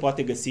vreme se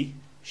poate găsi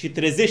și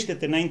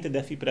trezește-te înainte de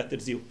a fi prea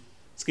târziu.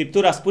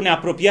 Scriptura spune,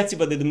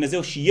 apropiați-vă de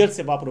Dumnezeu și El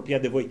se va apropia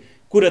de voi.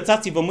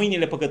 Curățați-vă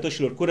mâinile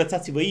păcătoșilor,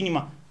 curățați-vă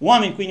inima,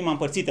 oameni cu inima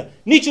împărțită.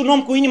 Niciun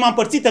om cu inima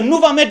împărțită nu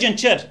va merge în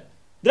cer.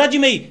 Dragii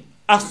mei,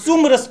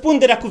 asum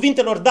răspunderea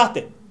cuvintelor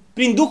date.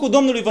 Prin Duhul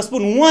Domnului vă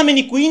spun,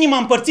 oamenii cu inima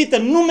împărțită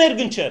nu merg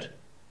în cer.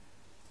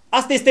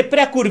 Asta este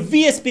prea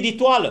curvie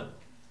spirituală.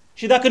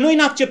 Și dacă noi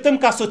ne acceptăm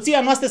ca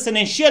soția noastră să ne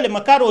înșele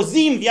măcar o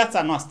zi în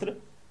viața noastră,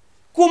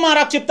 cum ar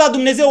accepta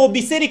Dumnezeu o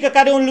biserică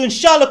care o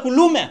înșală cu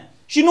lumea?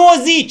 Și nu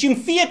o zi, ci în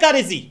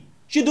fiecare zi.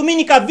 Și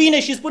duminica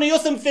vine și spune, eu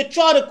sunt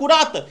fecioară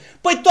curată.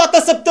 Păi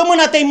toată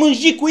săptămâna te-ai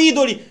mânjit cu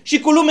idolii și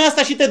cu lumea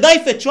asta și te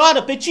dai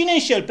fecioară. Pe cine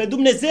înșel? Pe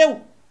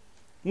Dumnezeu.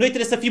 Noi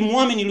trebuie să fim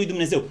oamenii lui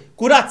Dumnezeu.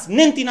 Curați,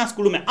 neîntinați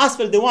cu lumea.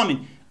 Astfel de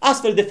oameni,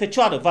 astfel de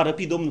fecioară va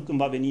răpi Domnul când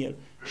va veni El.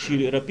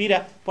 Și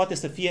răpirea poate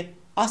să fie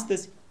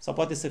astăzi sau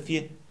poate să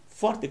fie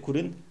foarte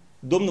curând.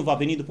 Domnul va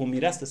veni după o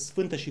mireasă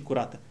sfântă și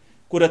curată.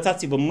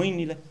 Curățați-vă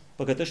mâinile,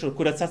 păcătoșilor,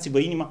 curățați-vă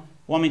inima,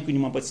 oameni cu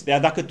inima împărțită. Iar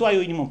dacă tu ai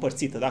o inimă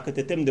împărțită, dacă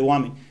te temi de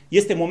oameni,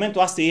 este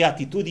momentul să iei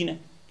atitudine,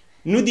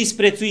 nu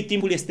disprețui,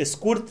 timpul este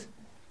scurt,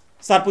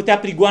 s-ar putea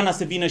prigoana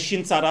să vină și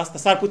în țara asta,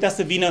 s-ar putea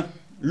să vină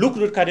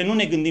lucruri care nu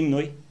ne gândim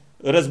noi,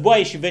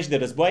 războaie și vești de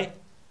războaie,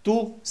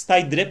 tu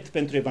stai drept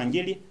pentru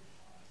Evanghelie,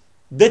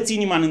 dă-ți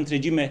inima în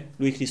întregime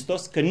lui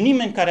Hristos, că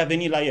nimeni care a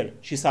venit la El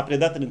și s-a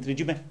predat în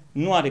întregime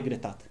nu a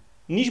regretat.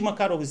 Nici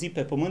măcar o zi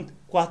pe pământ,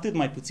 cu atât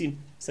mai puțin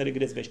să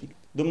regreți veșnic.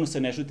 Domnul să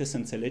ne ajute să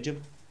înțelegem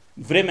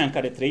vremea în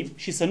care trăim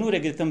și să nu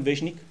regretăm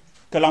veșnic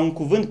că la un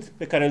cuvânt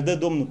pe care îl dă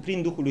Domnul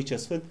prin Duhul lui Cel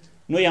Sfânt,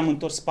 noi am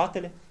întors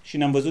spatele și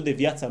ne-am văzut de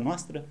viața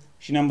noastră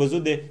și ne-am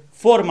văzut de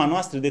forma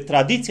noastră, de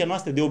tradiția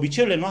noastră, de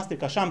obiceiurile noastre,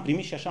 că așa am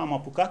primit și așa am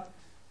apucat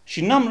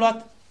și n-am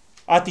luat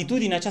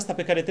atitudinea aceasta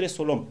pe care trebuie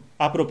să o luăm.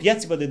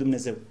 Apropiați-vă de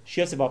Dumnezeu și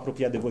El se va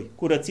apropia de voi.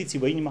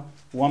 Curățiți-vă inima,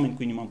 oameni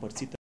cu inima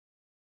împărțită.